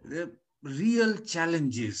 The real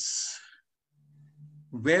challenges,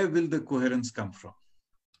 where will the coherence come from?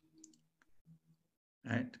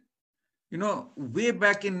 Right? Way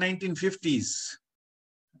back in 1950s,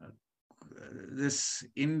 this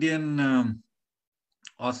Indian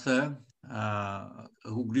author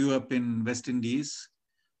who grew up in West Indies,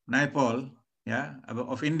 Naipaul, yeah,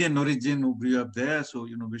 of Indian origin, who grew up there. So,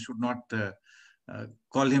 we should not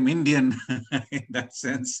call him Indian in that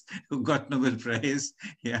sense, who got Nobel Prize.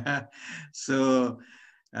 Yeah. So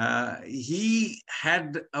he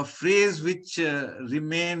had a phrase which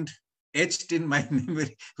remained etched in my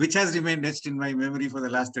memory, which has remained etched in my memory for the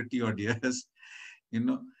last 30 odd years.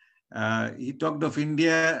 He talked of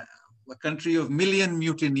India, a country of million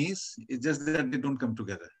mutinies. It's just that they don't come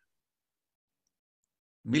together.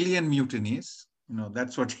 Million mutinies,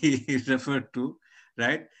 that's what he referred to,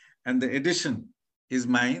 right? And the addition is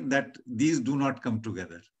mine that these do not come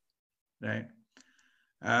together, right?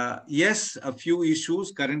 Yes, a few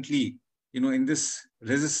issues currently, in this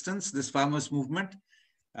resistance, this farmers movement,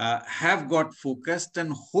 have got focused,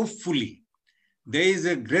 and hopefully there is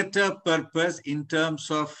a greater purpose in terms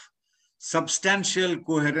of substantial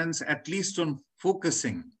coherence, at least on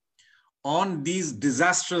focusing on these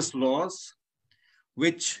disastrous laws,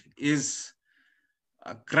 which is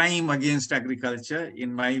a crime against agriculture,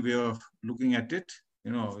 in my way of looking at it.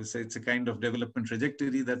 It's a kind of development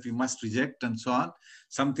trajectory that we must reject and so on,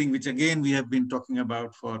 something which again we have been talking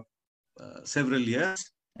about for several years.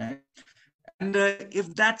 Right? And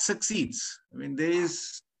if that succeeds, there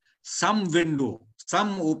is some window,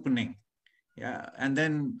 some opening, and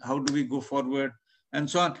then how do we go forward and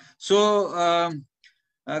so on. So,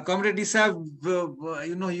 Comrade Isa,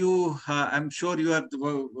 I'm sure you are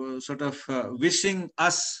sort of wishing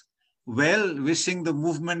us well, wishing the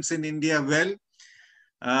movements in India well.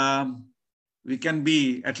 We can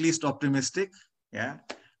be at least optimistic,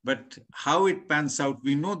 but how it pans out,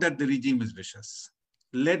 we know that the regime is vicious.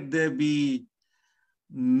 Let there be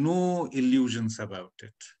no illusions about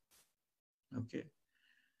it. Okay.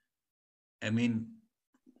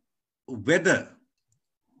 Whether,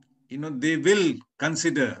 they will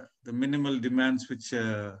consider the minimal demands which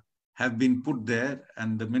have been put there,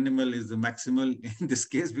 and the minimal is the maximal in this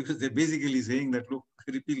case, because they're basically saying that, look,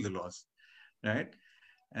 repeal the laws, right?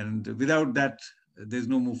 And without that, there's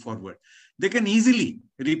no move forward. They can easily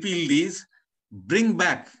repeal these, bring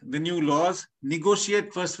back the new laws,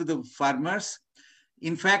 negotiate first with the farmers,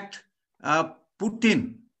 in fact, put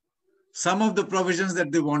in some of the provisions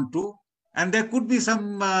that they want to, and there could be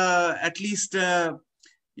some, at least, sort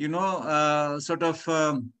of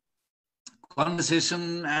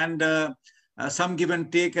conversation and some give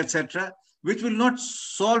and take, etc., which will not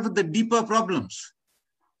solve the deeper problems,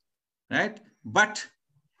 right? But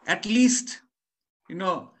at least,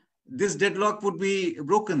 this deadlock would be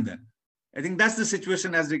broken then. I think that's the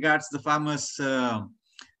situation as regards the farmers'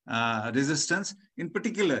 resistance, in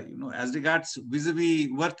particular, as regards vis-a-vis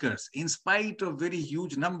workers. In spite of very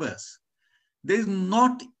huge numbers, there is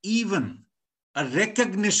not even a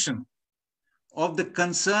recognition of the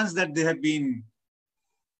concerns that they have been,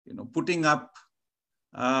 putting up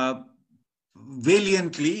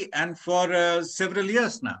valiantly and for several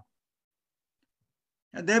years now.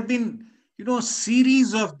 And there have been, a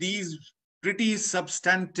series of these pretty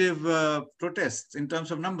substantive protests in terms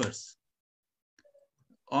of numbers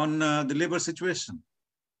on the labor situation.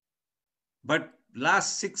 But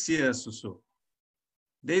last 6 years or so,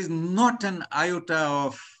 there is not an iota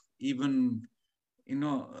of even,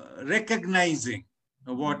 recognizing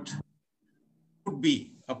what could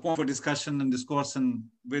be a point for discussion and discourse. And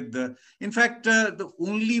with the, in fact, the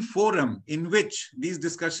only forum in which these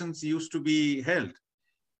discussions used to be held,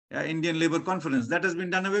 Indian Labour Conference, that has been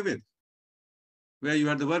done away with, where you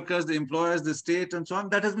had the workers, the employers, the state, and so on.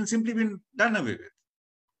 That has been simply been done away with.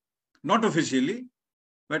 Not officially,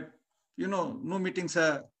 but, no meetings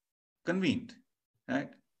are convened, right?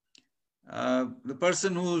 The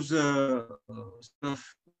person who's, okay,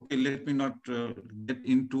 let me not get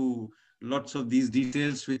into lots of these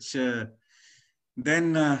details, which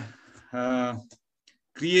then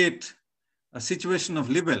create a situation of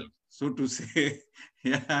libel, so to say,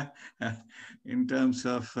 in terms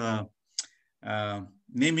of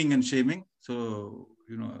naming and shaming. So,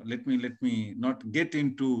 let me not get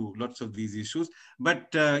into lots of these issues. But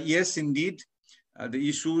yes, indeed, the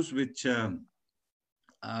issues which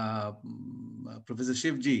Professor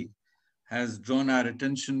Shivji has drawn our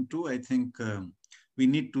attention to, I think we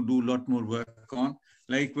need to do a lot more work on.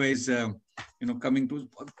 Likewise, coming to,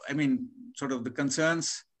 sort of the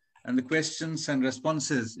concerns and the questions and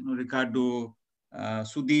responses, Ricardo,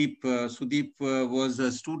 Sudeep was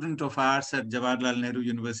a student of ours at Jawaharlal Nehru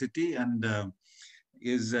University and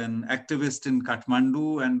is an activist in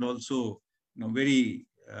Kathmandu, and also, very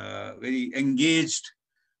engaged,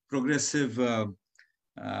 progressive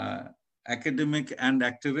academic and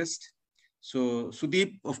activist. So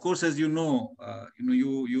Sudeep, of course, as you know,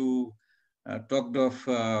 you talked of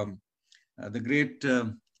the great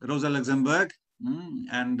Rosa Luxemburg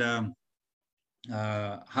and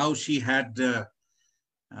how she had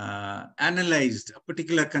analyzed a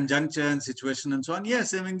particular conjuncture and situation and so on.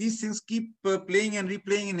 Yes, these things keep playing and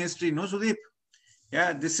replaying in history, no, Sudeep?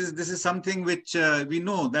 Yeah, this is something which we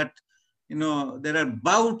know that, there are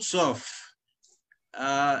bouts of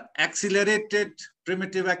accelerated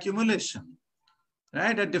primitive accumulation,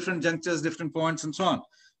 right, at different junctures, different points, and so on.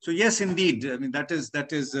 So yes, indeed, that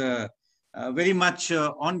is very much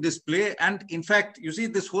on display. And in fact, you see,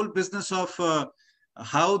 this whole business of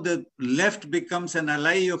how the left becomes an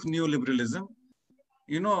ally of neoliberalism,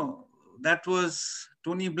 that was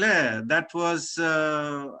Tony Blair, that was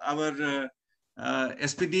our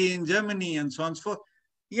SPD in Germany, and so on and so forth.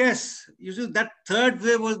 Yes, you see, that third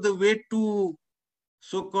way was the way to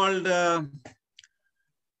so-called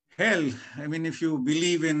hell. I mean, if you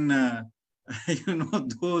believe in,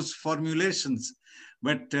 those formulations.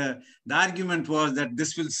 But the argument was that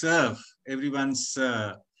this will serve everyone's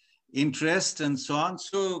interest and so on.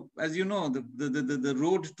 So, as you know, the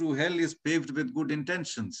road to hell is paved with good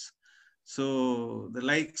intentions. So the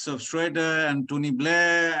likes of Schroeder and Tony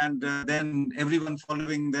Blair, and then everyone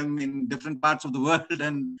following them in different parts of the world,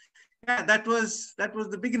 and yeah, that was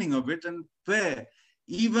the beginning of it, and where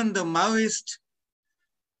even the Maoist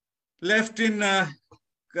left in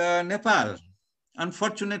Nepal,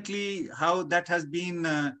 unfortunately, how that has been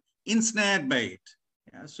ensnared by it.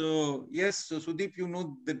 Yeah, so yes, so Sudeep, you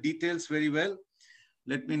know the details very well.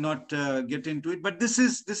 Let me not get into it, but this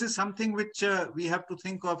is something which we have to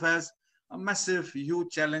think of as a massive, huge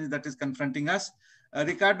challenge that is confronting us.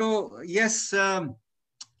 Ricardo, yes, one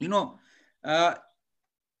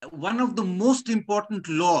of the most important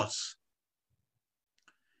laws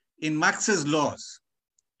in Marx's laws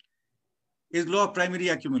is law of primary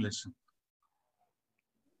accumulation,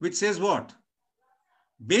 which says what?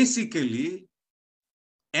 Basically,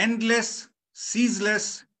 endless,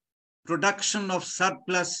 ceaseless production of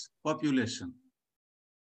surplus population.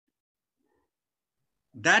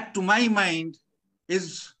 That, to my mind,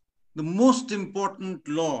 is the most important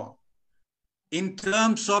law in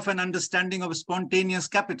terms of an understanding of spontaneous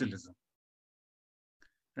capitalism,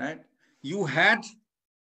 right? You had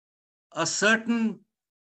a certain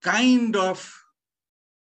kind of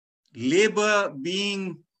labor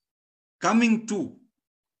coming to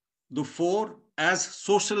the fore as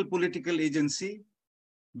social political agency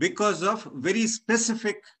because of very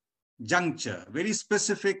specific juncture, very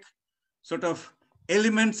specific sort of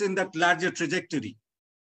elements in that larger trajectory,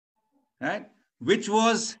 right? Which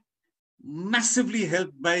was massively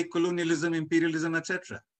helped by colonialism, imperialism,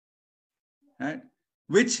 etc., right?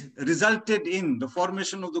 Which resulted in the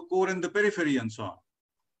formation of the core and the periphery and so on.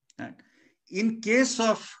 Right? In case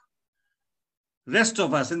of rest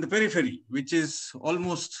of us in the periphery, which is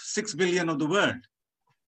almost 6 billion of the world,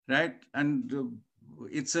 right? And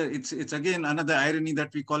it's again another irony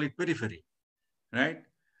that we call it periphery, right?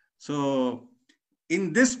 So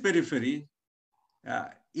in this periphery,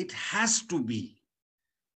 it has to be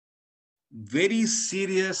very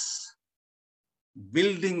serious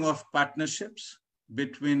building of partnerships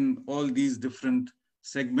between all these different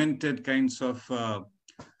segmented kinds of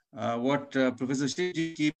what Professor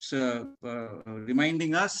Shiji keeps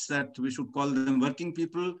reminding us, that we should call them working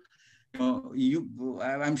people.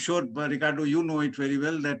 I'm sure, Ricardo, you know it very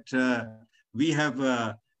well, that we have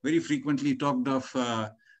very frequently talked of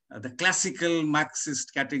the classical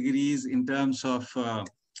Marxist categories in terms of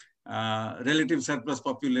relative surplus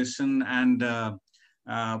population and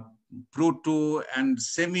proto and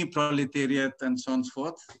semi-proletariat and so on and so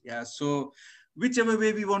forth. Yeah, so whichever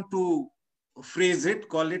way we want to phrase it,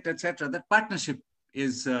 call it, etc., that partnership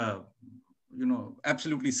is,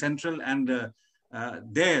 absolutely central, and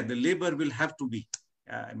there the labor will have to be.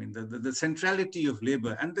 I mean, the centrality of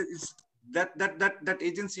labor, and that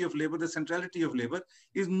agency of labor, the centrality of labor,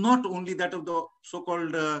 is not only that of the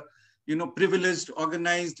so-called privileged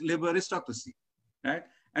organized labor aristocracy, right?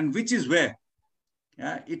 And which is where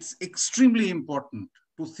it's extremely important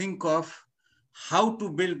to think of how to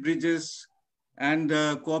build bridges and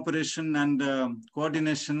cooperation and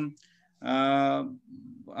coordination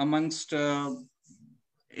amongst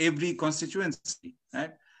every constituency,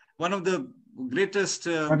 right? One of the greatest...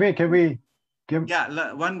 can we give...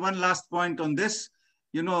 Yeah, one last point on this.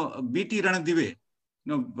 B.T. Ranadive,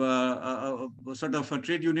 sort of a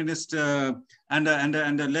trade unionist and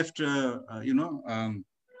a left,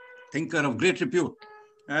 thinker of great repute.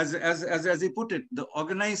 As he put it, the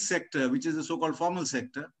organized sector, which is the so-called formal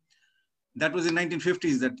sector, that was in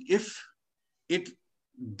 1950s, that if it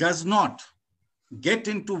does not get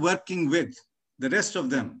into working with the rest of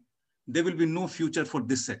them, there will be no future for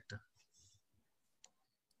this sector.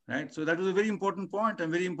 Right? So that was a very important point and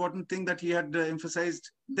very important thing that he had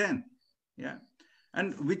emphasized then. Yeah.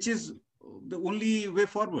 And which is the only way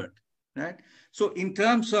forward. Right? So in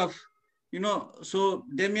terms of, so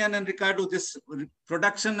Damian and Ricardo, this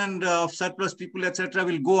production and of surplus people, etc.,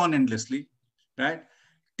 will go on endlessly, right?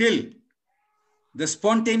 Till the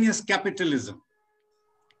spontaneous capitalism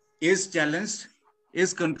is challenged,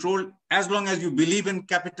 is controlled, as long as you believe in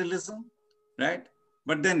capitalism, right?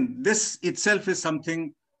 But then this itself is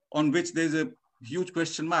something on which there's a huge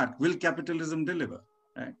question mark. Will capitalism deliver?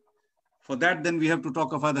 Right? For that, then we have to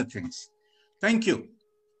talk of other things. Thank you.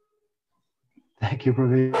 Thank you,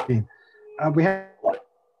 Praveen. We have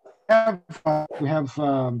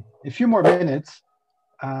a few more minutes,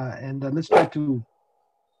 and let's try to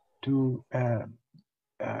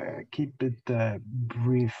keep it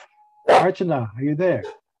brief. Archana, are you there?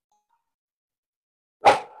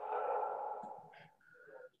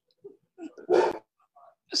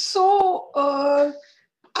 So,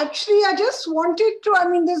 actually, I just wanted to, I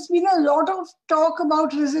mean, there's been a lot of talk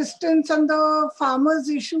about resistance and the farmers'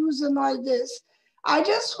 issues and all this. I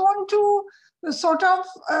just want to sort of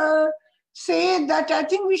say that I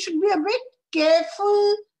think we should be a bit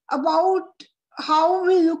careful about how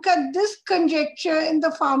we look at this conjecture in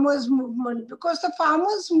the farmers' movement, because the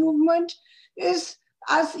farmers' movement is,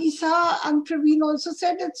 as Isa and Praveen also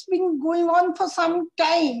said, it's been going on for some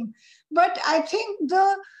time. But I think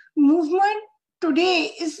the movement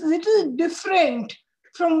today is a little different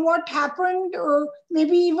from what happened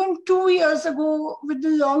maybe even 2 years ago with the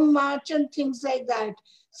Long March and things like that.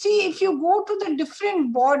 See, if you go to the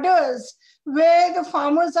different borders where the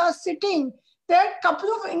farmers are sitting, there are a couple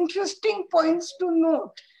of interesting points to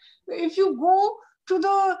note. If you go to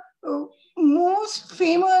the most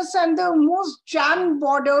famous and the most jammed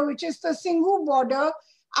border, which is the Singhu border,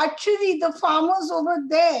 actually the farmers over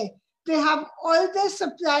there, they have all their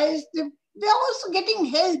supplies. They're also getting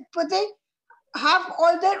help, but they have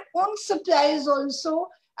all their own supplies also.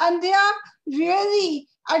 And they are really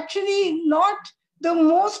actually not the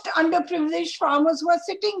most underprivileged farmers who are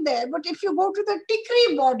sitting there. But if you go to the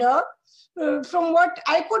Tikri border, from what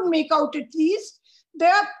I could make out at least,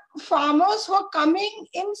 there are farmers who are coming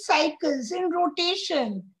in cycles, in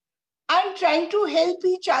rotation, and trying to help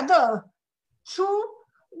each other through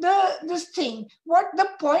this thing.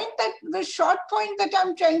 The short point that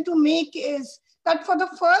I'm trying to make is that for the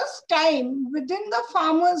first time within the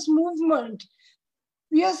farmers' movement,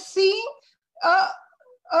 we are seeing a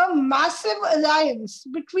massive alliance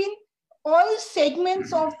between all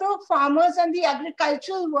segments of the farmers and the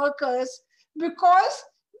agricultural workers, because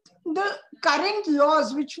the current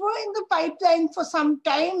laws, which were in the pipeline for some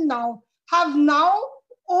time now, have now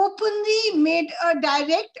openly made a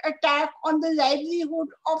direct attack on the livelihood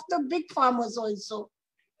of the big farmers also,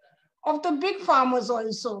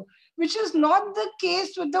 which is not the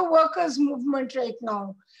case with the workers' movement right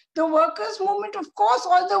now. The workers' movement, of course,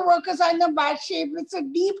 all the workers are in a bad shape. It's a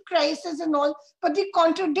deep crisis and all, but the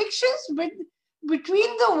contradictions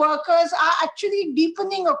between the workers are actually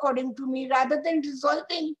deepening, according to me, rather than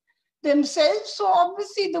resolving themselves. So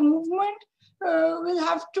obviously the movement will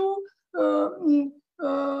have to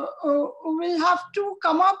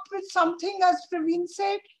come up with something, as Praveen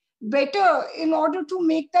said, better in order to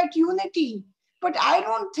make that unity. But I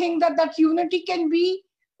don't think that unity can be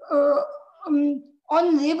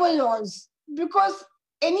on labor laws, because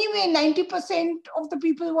anyway, 90% of the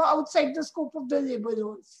people were outside the scope of the labor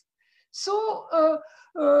laws. So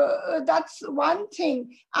that's one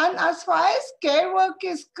thing. And as far as care work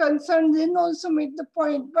is concerned, Lynn also made the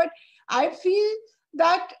point, but I feel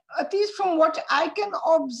that, at least from what I can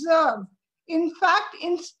observe, in fact,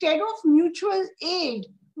 instead of mutual aid,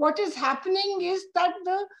 what is happening is that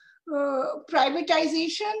the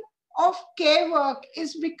privatization of care work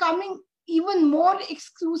is becoming even more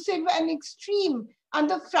exclusive and extreme, and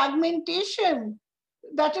the fragmentation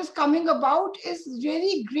that is coming about is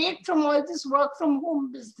really great from all this work from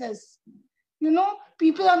home business. You know,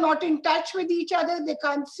 people are not in touch with each other, they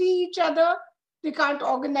can't see each other, they can't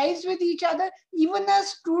organize with each other. Even as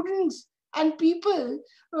students and people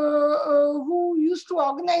who used to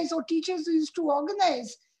organize, or teachers who used to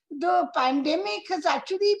organize, the pandemic has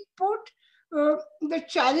actually put the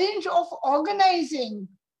challenge of organizing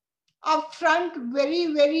up front very,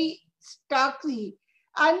 very starkly.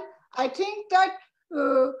 And I think that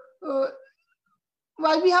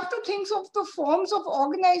while we have to think of the forms of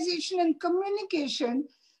organization and communication,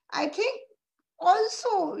 I think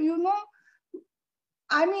also, you know,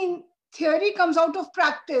 I mean, theory comes out of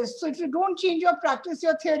practice. So if you don't change your practice,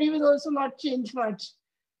 your theory will also not change much.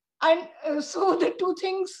 And so the two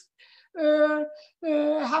things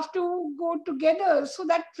have to go together. So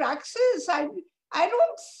that praxis, I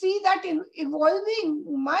don't see that evolving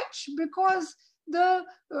much, because the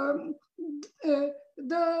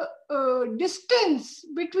distance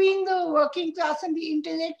between the working class and the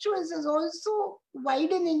intellectuals is also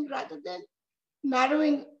widening rather than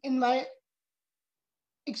narrowing, in my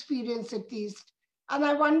experience at least. And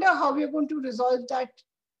I wonder how we're going to resolve that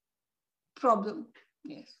problem.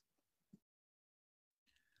 Yes.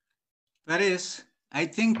 Paris, I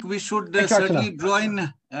think we should Thank you, certainly Archana. draw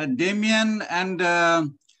in Damien and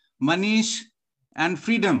Manish and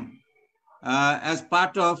Freedom as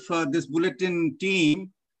part of this bulletin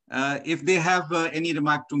team, if they have any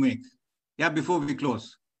remark to make. Yeah, before we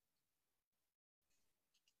close.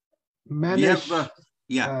 Manish,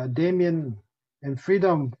 yeah. Damien, and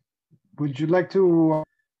Freedom, would you like to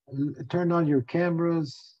turn on your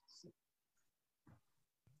cameras?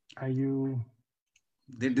 Are you?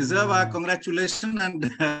 They deserve our congratulations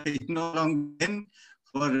and Long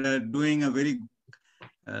for doing a very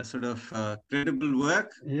sort of credible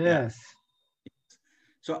work. Yes. Yeah.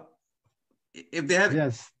 So, if they have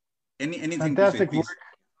anything fantastic to say, please. Work.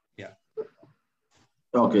 Yeah.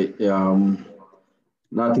 Okay.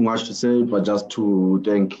 Nothing much to say, but just to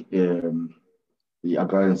thank the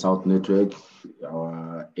Agrarian South Network,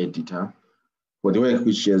 our editor, for the work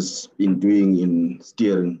which he has been doing in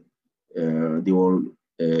steering the whole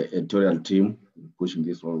editorial team, pushing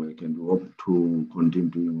this whole work, and we hope to continue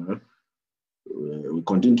doing well. We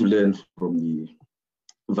continue to learn from the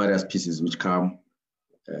various pieces which come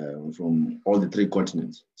from all the 3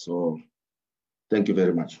 continents. So thank you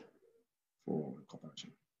very much for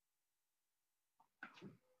cooperation.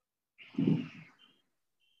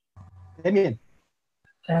 Damien.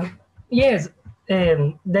 Yes,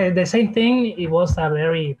 the same thing. It was a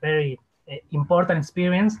very, very important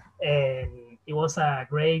experience, and it was a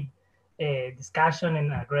great discussion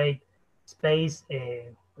and a great space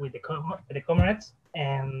with the comrades.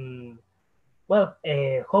 And well,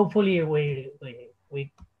 hopefully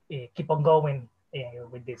we keep on going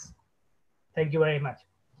with this. Thank you very much.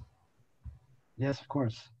 Yes, of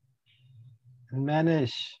course. And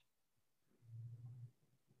Manish.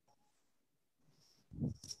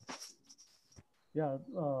 Yeah,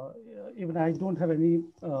 even I don't have any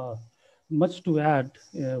much to add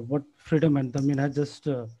what Freedom and Damien had just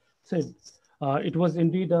said. It was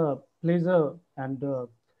indeed a pleasure and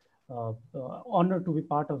honor to be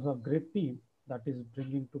part of a great team that is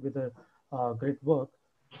bringing together great work.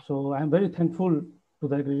 So I'm very thankful to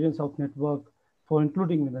the Agrarian South Network for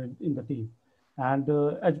including me in the team. And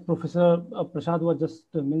as Professor Prasad was just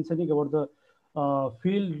mentioning about the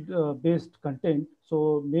field-based content.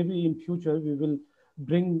 So maybe in future we will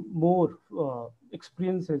bring more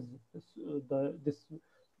experiences, this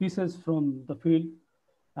pieces from the field.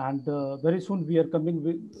 And very soon we are coming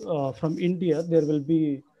with, from India. There will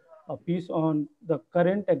be a piece on the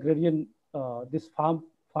current agrarian, this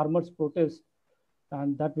farmers protest,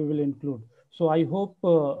 and that we will include. So I hope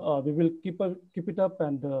we will keep it up,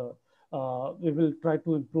 and we will try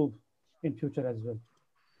to improve in future as well.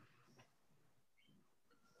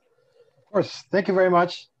 Of course, thank you very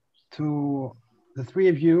much to the 3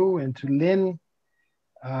 of you and to Lynn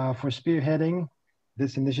for spearheading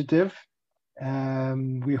this initiative.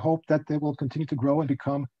 We hope that they will continue to grow and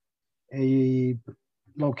become a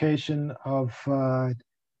location of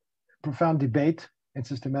profound debate and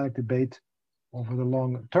systematic debate over the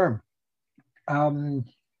long term.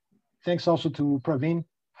 Thanks also to Praveen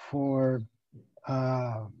for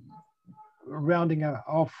rounding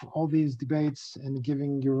off all these debates and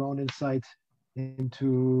giving your own insight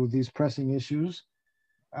into these pressing issues.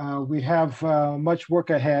 We have much work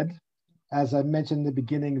ahead. As I mentioned in the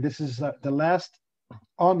beginning, this is the last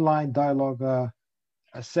online dialogue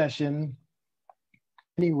session.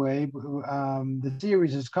 Anyway, the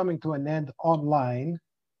series is coming to an end online.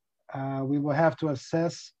 We will have to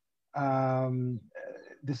assess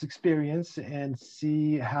this experience and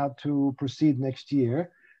see how to proceed next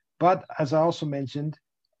year. But as I also mentioned,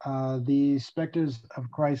 the Spectres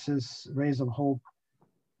of Crisis, Rays of Hope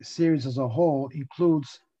series as a whole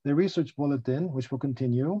includes the research bulletin, which will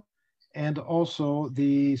continue, and also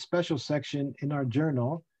the special section in our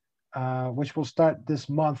journal, which will start this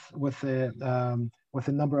month with a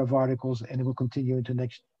number of articles, and it will continue into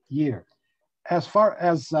next year. As far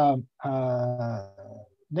as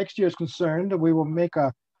next year is concerned, we will make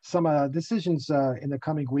some decisions in the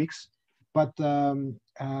coming weeks, but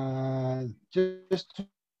just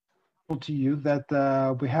to you that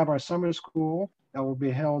we have our summer school that will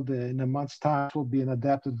be held in a month's time. It will be an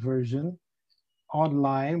adapted version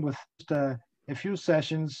online with just a few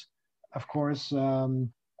sessions, of course,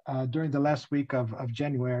 during the last week of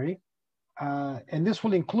January. And this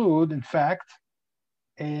will include, in fact,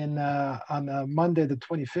 on Monday, the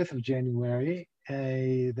 25th of January,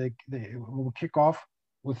 we'll kick off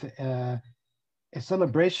with a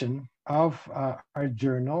celebration of our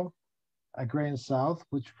journal, Agrarian South,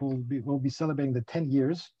 which will be celebrating the 10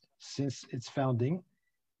 years since its founding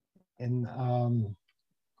in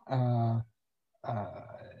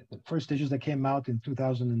first issues that came out in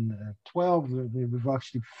 2012. We've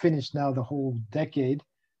actually finished now the whole decade.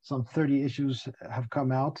 Some 30 issues have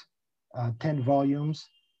come out, 10 volumes.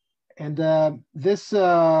 And this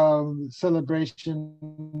celebration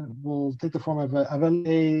will take the form of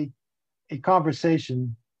a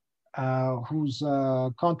conversation whose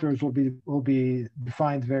contours will be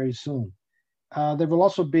defined very soon. There will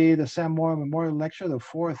also be the Sam Moyle Memorial Lecture, the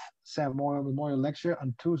fourth Sam Moyle Memorial Lecture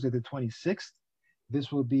on Tuesday, the 26th. This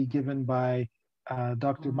will be given by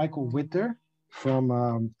Dr. Michael Witter from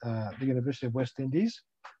the University of West Indies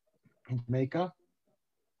in Jamaica.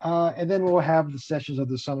 And then we'll have the sessions of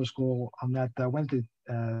the summer school on that Wednesday,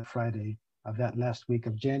 Friday of that last week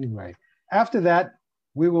of January. After that,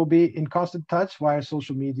 we will be in constant touch via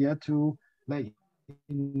social media to let you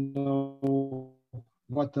know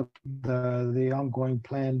what the ongoing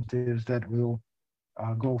plan is that will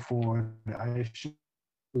go forward. I should,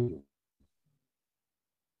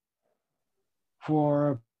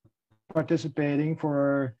 for participating,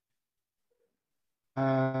 for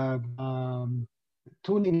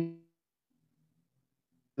tuning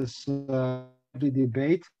this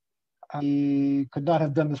debate. I could not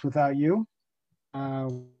have done this without you.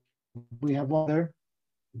 We have all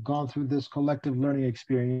gone through this collective learning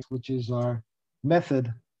experience, which is our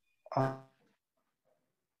method.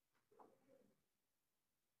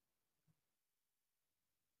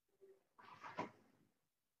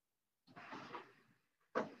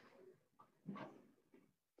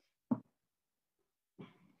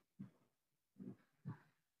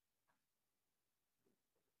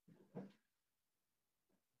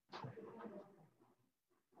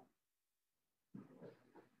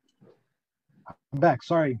 I'm back,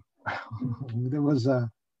 sorry. There was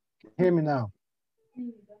hear me now.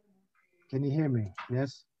 Can you hear me?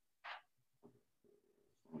 Yes?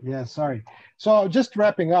 Yeah, sorry. So just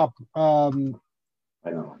wrapping up, the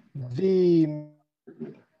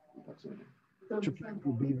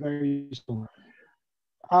will be very soon.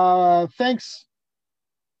 Thanks,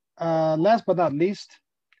 last but not least,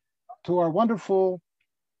 to our wonderful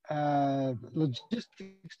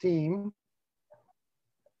logistics team,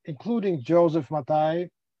 including Joseph Matai,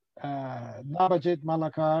 Nabajit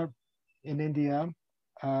Malakar in India,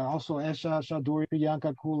 also Esha Shaduri,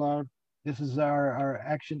 Priyanka Kular. This is our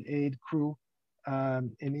Action Aid crew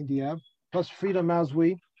in India, plus Frida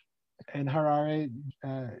Mazwi in Harare,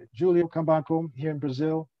 Julio Cambanco here in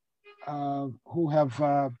Brazil, who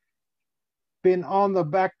have been on the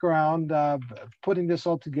background putting this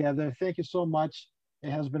all together. Thank you so much. It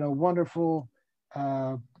has been a wonderful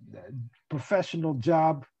professional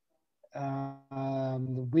job,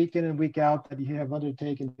 week in and week out, that you have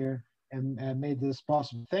undertaken here and made this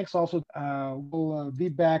possible. Thanks also. We'll be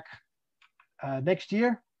back next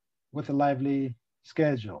year with a lively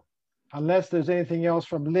schedule. Unless there's anything else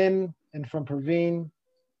from Lynn and from Praveen.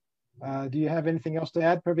 Do you have anything else to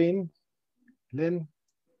add, Praveen? Lynn?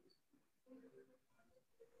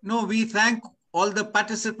 No, we thank all the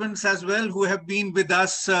participants as well who have been with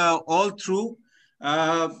us all through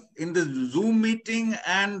in the Zoom meeting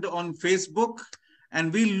and on Facebook.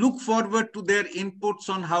 And we look forward to their inputs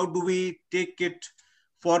on how do we take it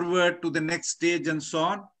forward to the next stage and so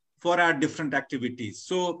on for our different activities.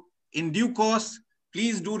 So in due course,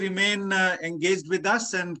 please do remain engaged with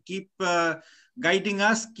us and keep guiding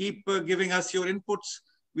us, keep giving us your inputs.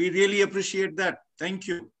 We really appreciate that. Thank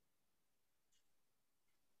you.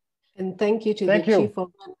 And thank you to the chief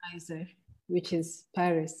organizer, which is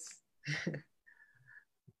Paris.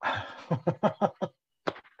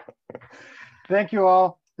 Thank you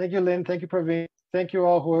all. Thank you, Lynn. Thank you, Praveen. Thank you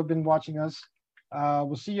all who have been watching us.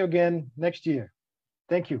 We'll see you again next year.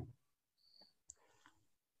 Thank you.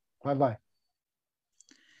 Bye-bye.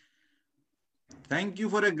 Thank you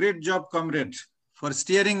for a great job, comrade, for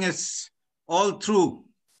steering us all through.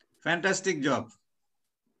 Fantastic job.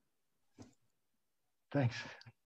 Thanks.